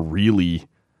guys are really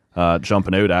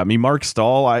jumping out at me. Mark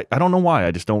Stahl, I don't know why.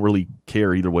 I just don't really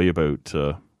care either way about...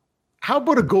 How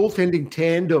about a goaltending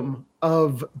tandem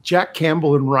of Jack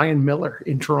Campbell and Ryan Miller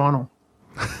in Toronto?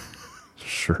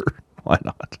 Sure, why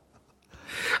not?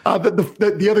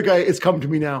 The other guy has come to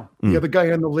me now. The other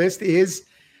guy on the list is,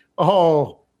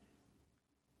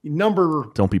 number...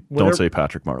 Don't say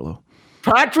Patrick Marleau.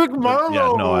 Patrick Marleau.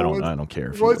 Yeah, no, I don't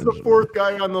care. Was the 4th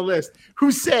guy on the list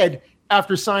who said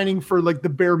after signing for like the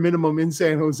bare minimum in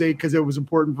San Jose, because it was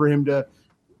important for him to,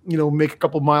 make a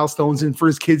couple milestones and for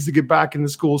his kids to get back in the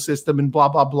school system and blah,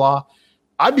 blah, blah.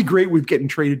 I'd be great with getting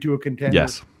traded to a contender.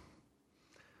 Yes.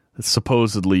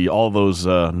 Supposedly all those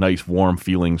nice warm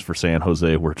feelings for San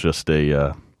Jose were just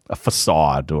a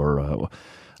facade, or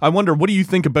I wonder, what do you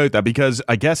think about that? Because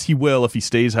I guess he will, if he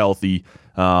stays healthy,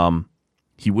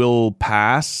 he will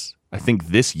pass, I think,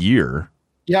 this year.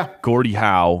 Yeah. Gordie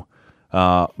Howe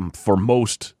for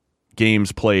most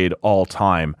games played all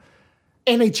time.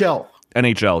 NHL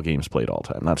games played all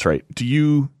time. That's right. Do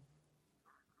you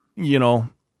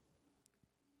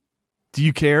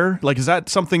care? Like, is that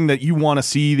something that you want to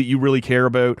see, that you really care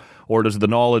about? Or does the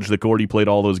knowledge that Gordie played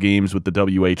all those games with the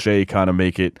WHA kind of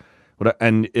make it?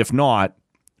 And if not,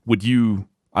 would you...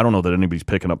 I don't know that anybody's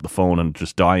picking up the phone and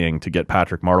just dying to get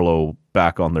Patrick Marleau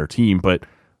back on their team, but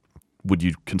would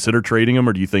you consider trading him,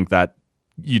 or do you think that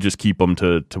you just keep him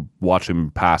to watch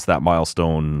him pass that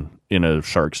milestone in a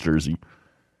Sharks jersey?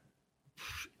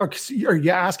 Are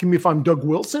you asking me if I'm Doug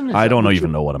Wilson? I don't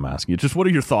even know what I'm asking you. Just what are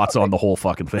your thoughts on the whole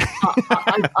fucking thing?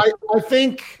 I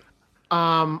think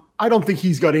I don't think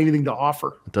he's got anything to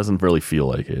offer. It doesn't really feel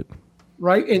like it.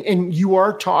 Right? And you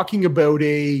are talking about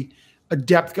a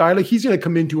depth guy. Like, he's going to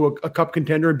come into a cup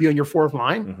contender and be on your 4th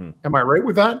line. Mm-hmm. Am I right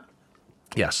with that?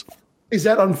 Yes. Is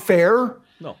that unfair?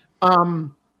 No.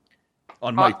 On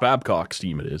Mike Babcock's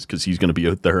team it is, because he's going to be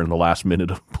out there in the last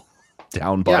minute of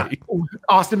down by. Yeah.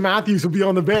 Austin Matthews will be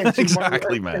on the bench.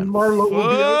 Exactly, man. And Marleau will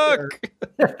be out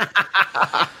there.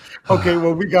 Okay,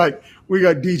 well, we got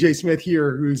DJ Smith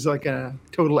here, who's like a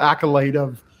total acolyte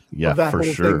of that whole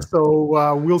thing.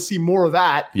 So we'll see more of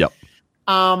that. Yep.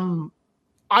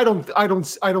 I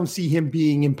don't see him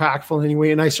being impactful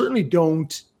anyway, and I certainly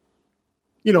don't.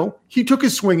 He took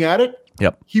his swing at it.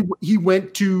 Yep. He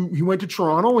went to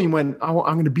Toronto. And he went, I'm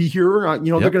going to be here.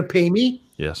 They're going to pay me.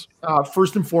 Yes.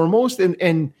 First and foremost, and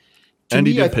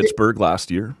he did Pittsburgh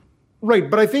last year. Right,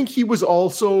 but I think he was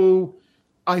also.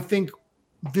 I think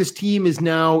this team is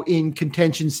now in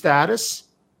contention status.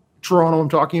 Toronto, I'm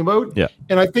talking about. Yeah.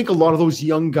 And I think a lot of those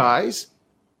young guys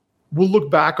will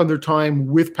look back on their time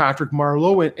with Patrick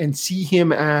Marleau and see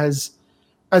him as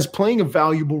playing a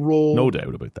valuable role. No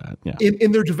doubt about that. Yeah.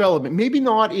 In their development. Maybe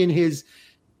not in his,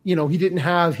 he didn't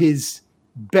have his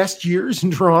best years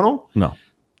in Toronto. No.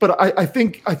 But I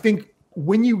think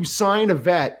when you sign a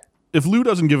vet, if Lou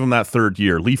doesn't give him that third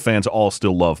year, Leaf fans all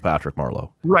still love Patrick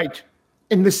Marleau. Right.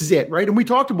 And this is it, right? And we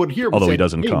talked about it here. Although he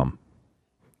doesn't come.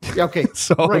 Yeah, okay.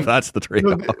 So that's the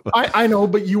trade-off. I know,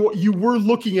 but you were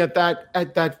looking at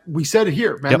that. We said it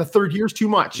here, man. Yep. The third year is too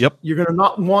much. Yep. You're going to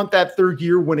not want that third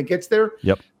year when it gets there.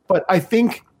 Yep. But I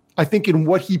think in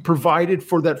what he provided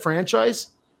for that franchise,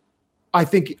 I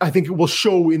think it will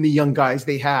show in the young guys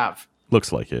they have.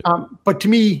 Looks like it. But to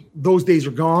me, those days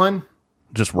are gone.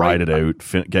 Just ride it out.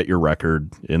 Get your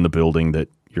record in the building that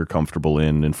you're comfortable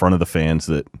in front of the fans.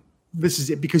 This is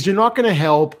it, because you're not going to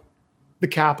help the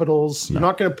Capitals. No. You're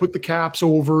not going to put the Caps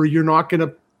over. You're not going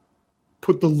to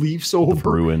put the Leafs over. The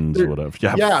Bruins, whatever.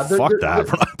 Yeah, fuck that.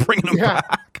 We're not bringing them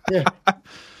back. Yeah.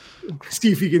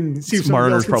 See if you can see if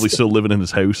Marner's probably still living in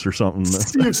his house or something.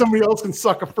 See if somebody else can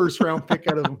suck a first round pick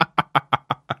out of him.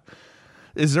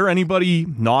 Is there anybody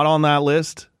not on that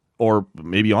list, or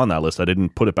maybe on that list, I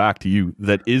didn't put it back to you,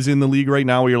 that is in the league right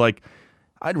now where you're like,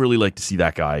 I'd really like to see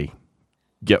that guy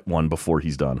get one before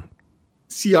he's done?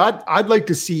 See, I'd like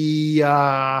to see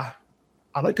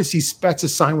Spezza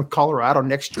sign with Colorado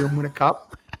next year and win a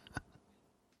cup.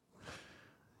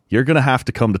 You're going to have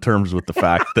to come to terms with the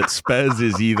fact that Spez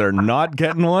is either not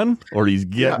getting one or he's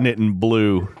getting it in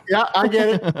blue. Yeah, I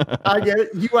get it.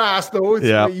 You asked, though.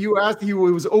 You asked. It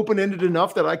was open-ended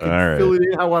enough that I could fill it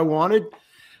in how I wanted.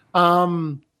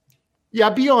 Beyond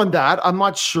that, I'm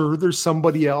not sure there's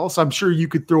somebody else. I'm sure you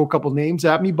could throw a couple names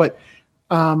at me, but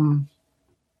not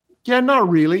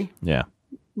really. Yeah.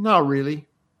 Not really.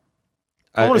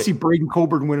 I want to see Braden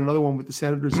Coburn win another one with the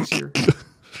Senators this year.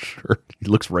 Sure. He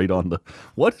looks right on the...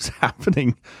 What is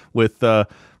happening with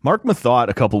Mark Mathot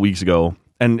a couple weeks ago,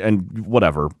 and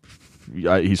whatever.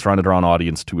 He's trying to draw an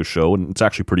audience to his show, and it's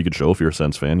actually a pretty good show if you're a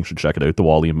Sens fan. You should check it out, the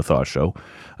Wally and Mathot show.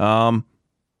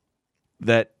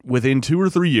 That within 2 or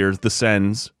 3 years, the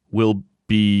Sens will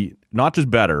be not just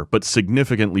better, but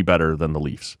significantly better than the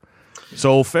Leafs.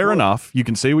 So fair enough. You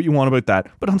can say what you want about that.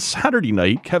 But on Saturday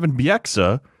night, Kevin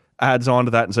Bieksa adds on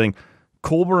to that and saying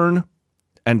Colburn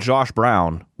and Josh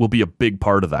Brown will be a big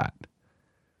part of that.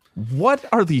 What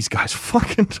are these guys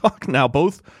fucking talking now?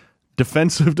 Both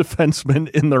defensive defensemen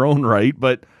in their own right,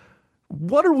 but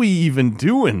what are we even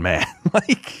doing, man?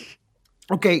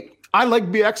 Okay, I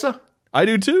like Bieksa. I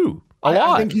do too. A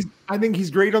lot. I think he's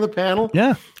great on the panel.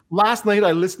 Yeah. Last night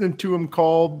I listened to him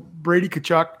call Brady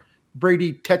Tkachuk.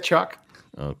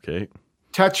 Okay.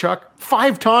 Tkachuk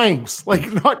 5 times.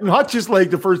 Not just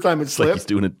the first time it slipped. Like he's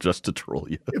doing it just to troll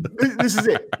you. This is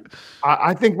it.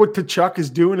 I think what Tkachuk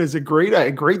is doing is a great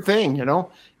thing, And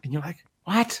you're like,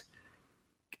 what?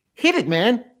 Hit it,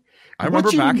 man. I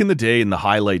remember back in the day in the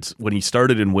highlights when he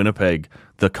started in Winnipeg,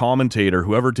 the commentator,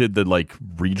 whoever did the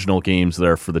regional games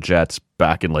there for the Jets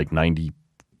back in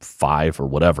 95 or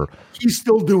whatever. He's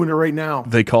still doing it right now.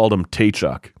 They called him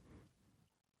Tkachuk.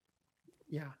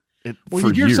 Yeah. You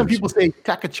hear some people say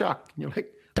Tkachuk. You're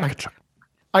like, Tkachuk.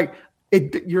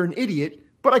 You're an idiot,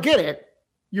 but I get it.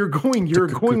 You're going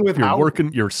with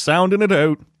you're sounding it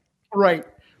out. Right.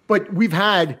 But we've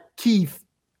had Keith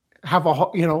have a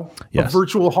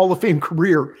virtual Hall of Fame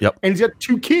career. Yep. And he's got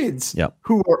 2 kids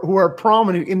who are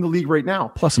prominent in the league right now.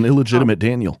 Plus an illegitimate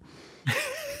Daniel.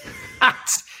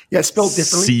 Yeah, spelled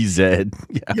differently. CZ.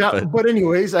 Yeah, but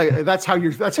anyways, that's how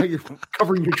you're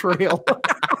covering your trail.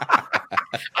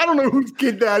 I don't know whose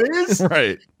kid that is.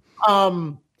 Right.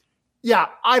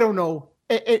 I don't know.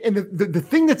 And the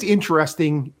thing that's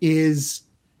interesting is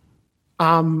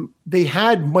they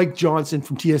had Mike Johnson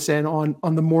from TSN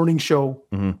on the morning show.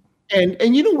 Mm-hmm.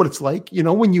 And you know what it's like,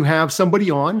 when you have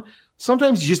somebody on,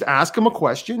 sometimes you just ask them a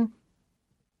question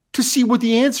to see what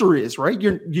the answer is, right?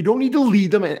 You don't need to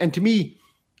lead them. And to me,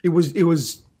 it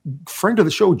was friend of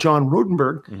the show, John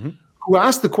Rodenberg, who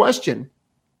asked the question.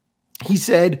 He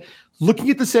said, looking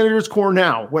at the Senators' core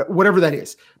now, whatever that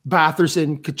is,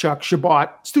 Batherson, Tkachuk, Shabbat,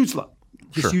 Stützle,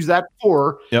 just use that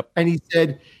 4. Yep. And he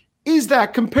said, is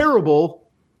that comparable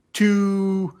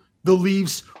to the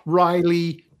Leafs,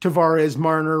 Riley, Tavares,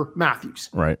 Marner, Matthews?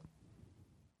 Right.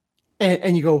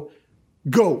 And you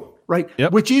go, right?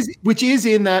 Yep. Which is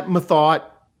in that Mathot,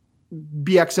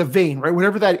 Bieksa vein, right?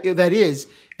 Whatever that is.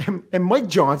 And Mike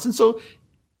Johnson. So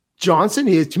Johnson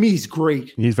is, to me, he's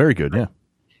great. He's very good, yeah.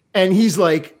 And he's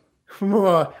like, I'm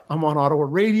on Ottawa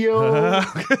radio.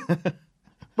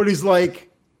 But he's like,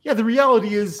 yeah, the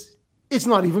reality is it's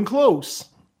not even close,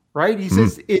 right? He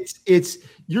says it's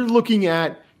you're looking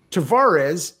at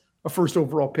Tavares, a first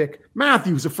overall pick,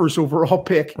 Matthews, a first overall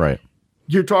pick. Right.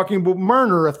 You're talking about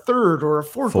Marner, a third or a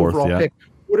fourth overall pick,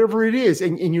 whatever it is.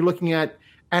 And you're looking at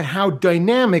how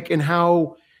dynamic and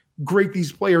how great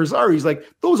these players are. He's like,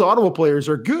 those Ottawa players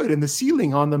are good and the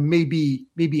ceiling on them may be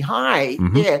high.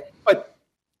 Mm-hmm. Yeah. But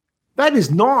that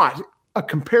is not a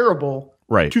comparable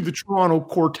Right. to the Toronto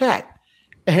quartet.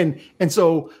 And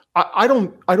so I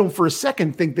don't for a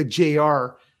second think that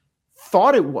JR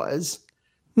thought it was.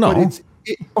 No.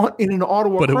 But in an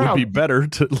Ottawa but crowd. It would be better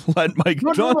to let Mike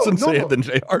Johnson say it than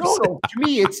JR say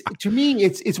it. To me,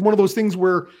 it's one of those things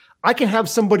where I can have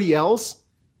somebody else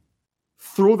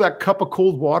throw that cup of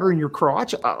cold water in your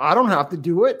crotch. I don't have to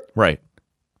do it. Right.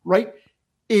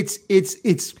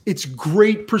 It's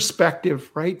great perspective,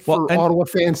 right? For Ottawa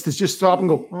fans to just stop and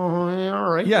go, oh, yeah,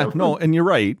 all right. Yeah, no, and you're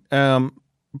right.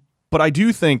 But I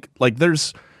do think like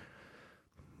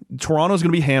Toronto's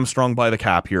going to be hamstrung by the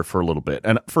cap here for a little bit.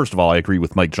 And first of all, I agree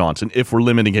with Mike Johnson if we're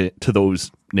limiting it to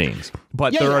those names.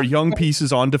 But there are young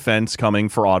pieces on defense coming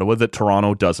for Ottawa that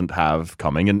Toronto doesn't have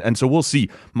coming. And so we'll see.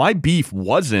 My beef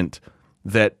wasn't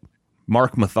that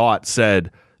Mark Mathot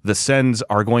said the Sens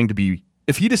are going to be,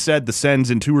 if he'd have said the Sens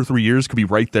in 2 or 3 years could be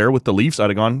right there with the Leafs,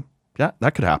 I'd have gone, yeah,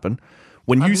 that could happen.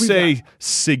 When you say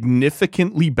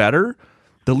significantly better,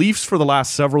 the Leafs for the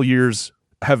last several years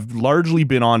have largely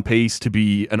been on pace to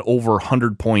be an over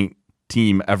 100-point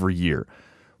team every year.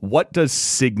 What does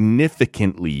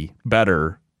significantly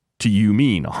better to you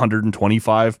mean?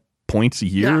 125 points a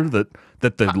year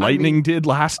that the Lightning did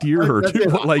last year or two?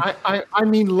 I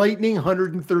mean Lightning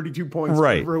 132 points.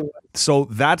 Right. So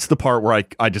that's the part where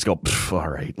I just go, all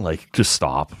right, like just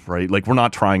stop, right? Like we're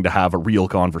not trying to have a real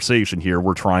conversation here.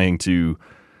 We're trying to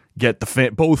get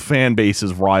both fan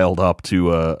bases riled up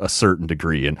to a certain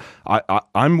degree. And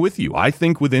I'm with you. I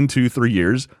think within 2-3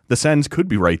 years, the Sens could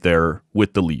be right there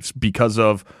with the Leafs because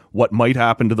of what might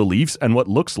happen to the Leafs and what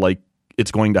looks like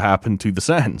it's going to happen to the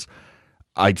Sens.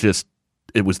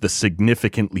 It was the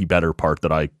significantly better part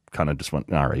that I kind of just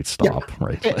went, all right, stop.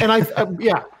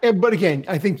 Yeah. Right. But again,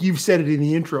 I think you've said it in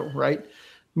the intro, right?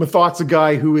 Mathot's a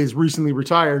guy who is recently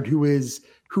retired, who has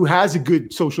a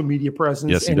good social media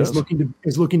presence and is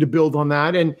looking to build on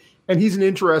that. And he's an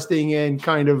interesting and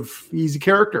he's a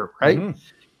character, right? Mm-hmm.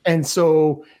 And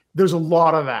so there's a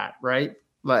lot of that, right?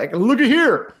 Like, look at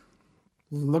here,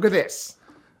 look at this.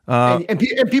 And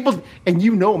people,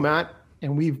 and Matt,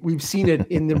 and we've seen it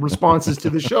in the responses to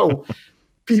the show.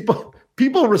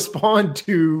 People respond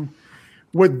to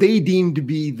what they deem to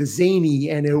be the zany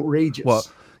and outrageous. Well,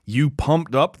 you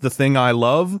pumped up the thing I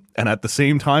love and at the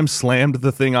same time slammed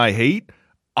the thing I hate.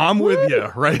 I'm with you,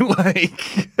 right?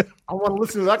 Like, I want to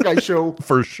listen to that guy's show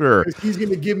for sure. He's going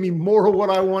to give me more of what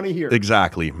I want to hear.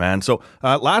 Exactly, man. So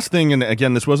last thing, and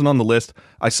again, this wasn't on the list.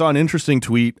 I saw an interesting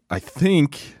tweet. I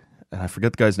think, and I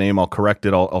forget the guy's name. I'll correct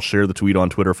it. I'll share the tweet on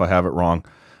Twitter if I have it wrong.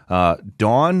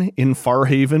 Don in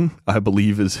Farhaven, I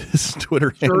believe, is his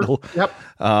Twitter handle. Yep.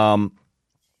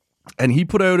 And he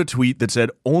put out a tweet that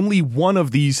said, only one of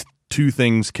these two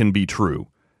things can be true.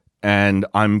 And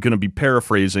I'm going to be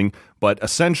paraphrasing, but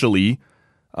essentially,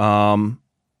 Ottawa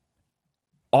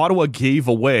gave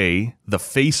away the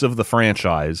face of the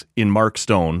franchise in Mark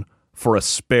Stone for a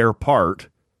spare part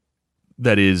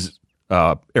that is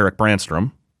Erik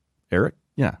Brannstrom. Eric?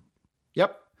 Yeah.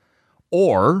 Yep.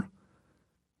 Or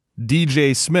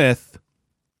DJ Smith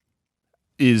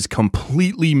is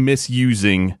completely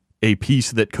misusing a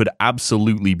piece that could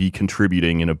absolutely be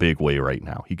contributing in a big way right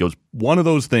now. He goes, one of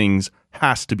those things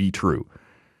has to be true.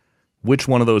 Which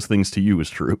one of those things to you is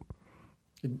true?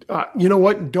 You know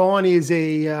what? Don is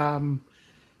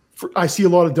I see a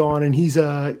lot of Don, and he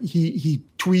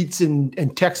tweets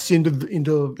and texts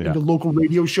into local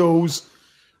radio shows.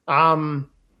 Don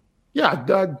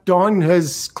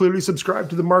has clearly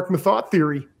subscribed to the Mark Mathot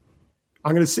theory.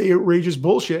 I'm going to say outrageous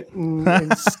bullshit and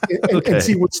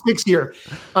see what sticks here.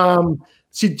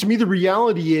 See, to me, the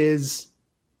reality is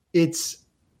it's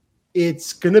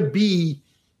going to be,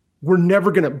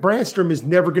 Brannstrom is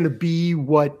never going to be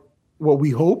what we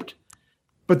hoped.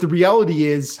 But the reality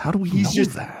is, how do we know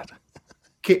that?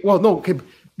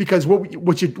 Because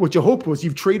what you hoped was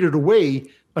you've traded away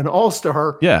an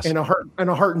all-star and a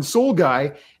heart and soul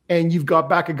guy, and you've got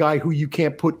back a guy who you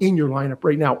can't put in your lineup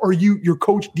right now, or your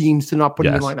coach deems to not put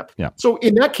in your lineup. Yeah. So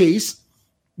in that case,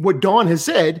 what Don has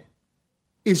said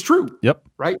is true. Yep.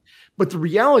 Right. But the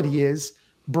reality is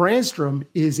Brannstrom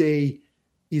is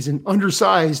an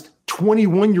undersized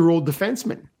 21-year-old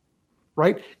defenseman.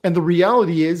 Right. And the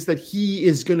reality is that he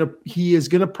is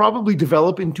gonna probably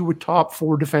develop into a top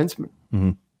 4 defenseman.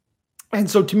 Mm-hmm. And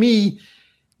so to me,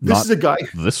 this is a guy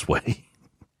this way.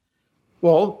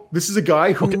 Well, this is a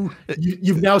guy who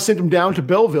you've now sent him down to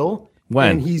Belleville. When?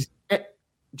 And he's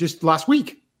just last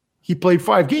week. He played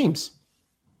 5 games.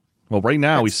 Well, right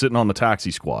now he's sitting on the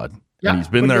taxi squad, and he's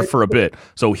been there for a bit.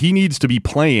 So he needs to be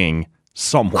playing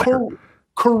somewhere.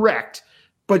 Correct.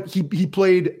 But he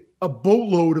played a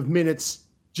boatload of minutes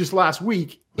just last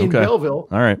week in Belleville.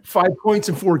 All right. 5 points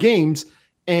in 4 games.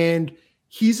 And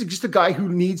he's just a guy who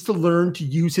needs to learn to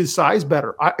use his size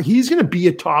better. He's going to be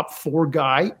a top 4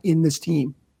 guy in this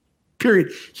team,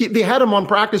 period. They had him on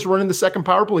practice running the second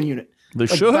power play unit. They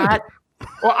should.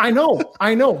 Well, I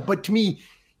know. But to me,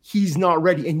 he's not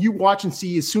ready. And you watch and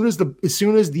see as soon as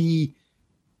the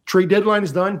trade deadline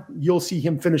is done, you'll see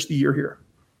him finish the year here.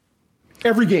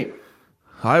 Every game.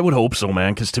 I would hope so,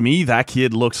 man, because to me, that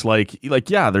kid looks like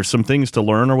there's some things to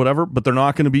learn or whatever, but they're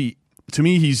not going to be. To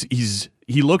me,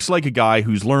 he looks like a guy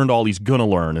who's learned all he's going to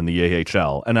learn in the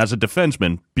AHL, and as a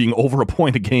defenseman, being over a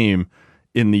point a game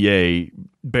in the A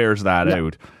bears that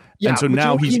out. Yeah, and so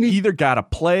now he's either got to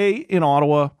play in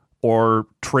Ottawa or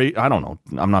trade. I don't know.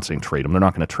 I'm not saying trade him. They're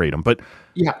not going to trade him, but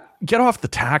get off the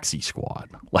taxi squad.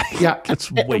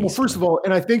 It's waste. Well, first of all,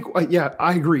 and I think,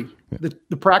 I agree.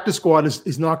 The practice squad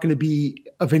is not going to be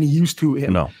of any use to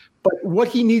him. No. But what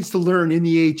he needs to learn in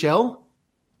the AHL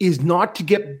is not to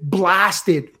get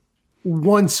blasted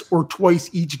once or twice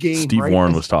each game. Steve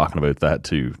Warren was talking about that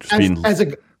too.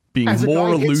 Just being more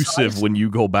elusive when you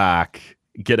go back,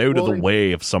 get out of the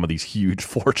way of some of these huge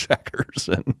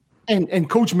forecheckers. And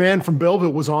Coach Mann from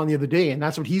Belleville was on the other day, and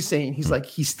that's what he's saying. He's like,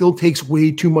 he still takes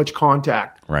way too much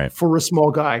contact for a small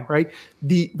guy, right?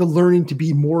 The learning to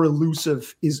be more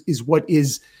elusive is what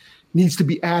needs to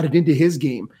be added into his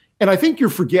game. And I think you're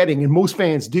forgetting, and most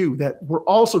fans do, that we're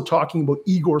also talking about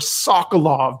Igor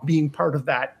Sokolov being part of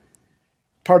that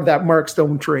Mark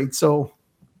Stone trade. So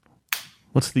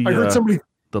what's the I heard somebody,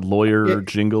 the lawyer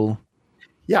jingle?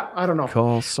 Yeah, I don't know.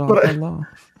 Call Sokolov.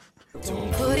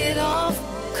 Don't put it off.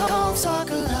 Call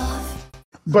Sokolov.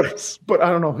 But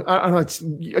I don't know. I don't know. It's,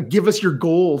 give us your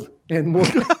gold, and we'll.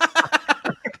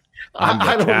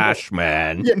 I'm the cash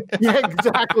man. Yeah,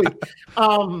 exactly.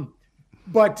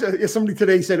 But somebody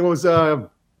today said it was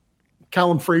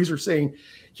Callum Fraser saying,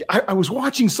 I was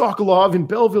watching Sokolov in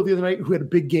Belleville the other night, who had a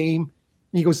big game.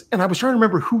 And he goes, and I was trying to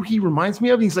remember who he reminds me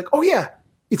of. And he's like, oh, yeah,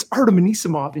 it's Artem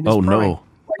Anisimov in his prime. No.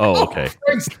 Like, okay.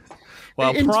 Christ.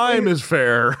 Well, prime is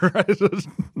fair.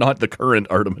 Not the current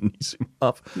Artem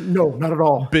Anisimov. No, not at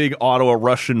all. Big Ottawa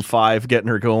Russian 5 getting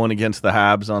her going against the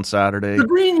Habs on Saturday. The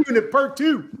Green Unit Part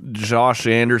 2. Josh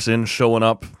Anderson showing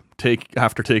up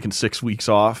after taking 6 weeks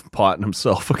off, potting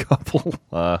himself a couple.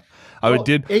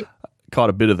 Caught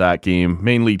a bit of that game,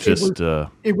 mainly just...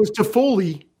 It was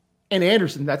Toffoli and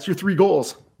Anderson. That's your 3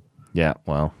 goals. Yeah,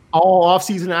 well... All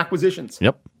off-season acquisitions.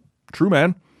 Yep. True,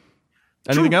 man.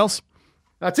 Anything else?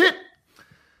 That's it.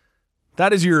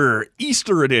 That is your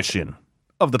Easter edition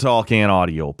of the Tall Can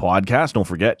Audio podcast. Don't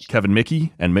forget, Kevin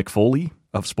Mickey and Mick Foley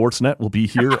of Sportsnet will be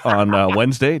here on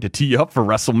Wednesday to tee up for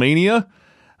WrestleMania.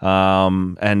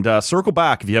 And circle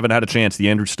back if you haven't had a chance. The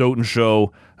Andrew Stoughton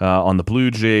Show on the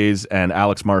Blue Jays and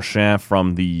Alex Marchand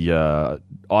from the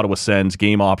Ottawa Sens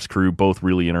Game Ops crew, both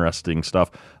really interesting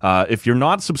stuff. If you're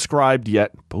not subscribed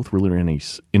yet, both really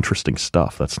interesting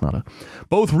stuff.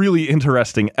 Both really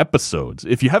interesting episodes.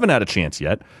 If you haven't had a chance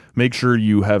yet, make sure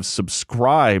you have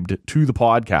subscribed to the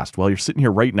podcast while you're sitting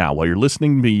here right now. While you're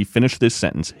listening to me finish this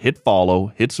sentence, hit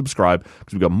follow, hit subscribe,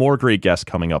 because we've got more great guests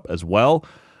coming up as well.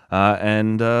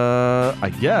 And I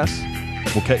guess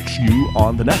we'll catch you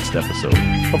on the next episode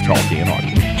of Tall Can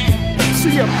Audio.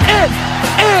 See ya. It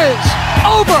is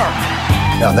over.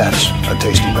 Now that's a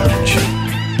tasty beverage.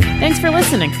 Thanks for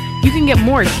listening. You can get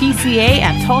more TCA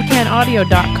at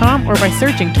tallcanaudio.com or by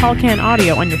searching Tall Can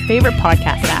Audio on your favorite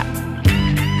podcast app.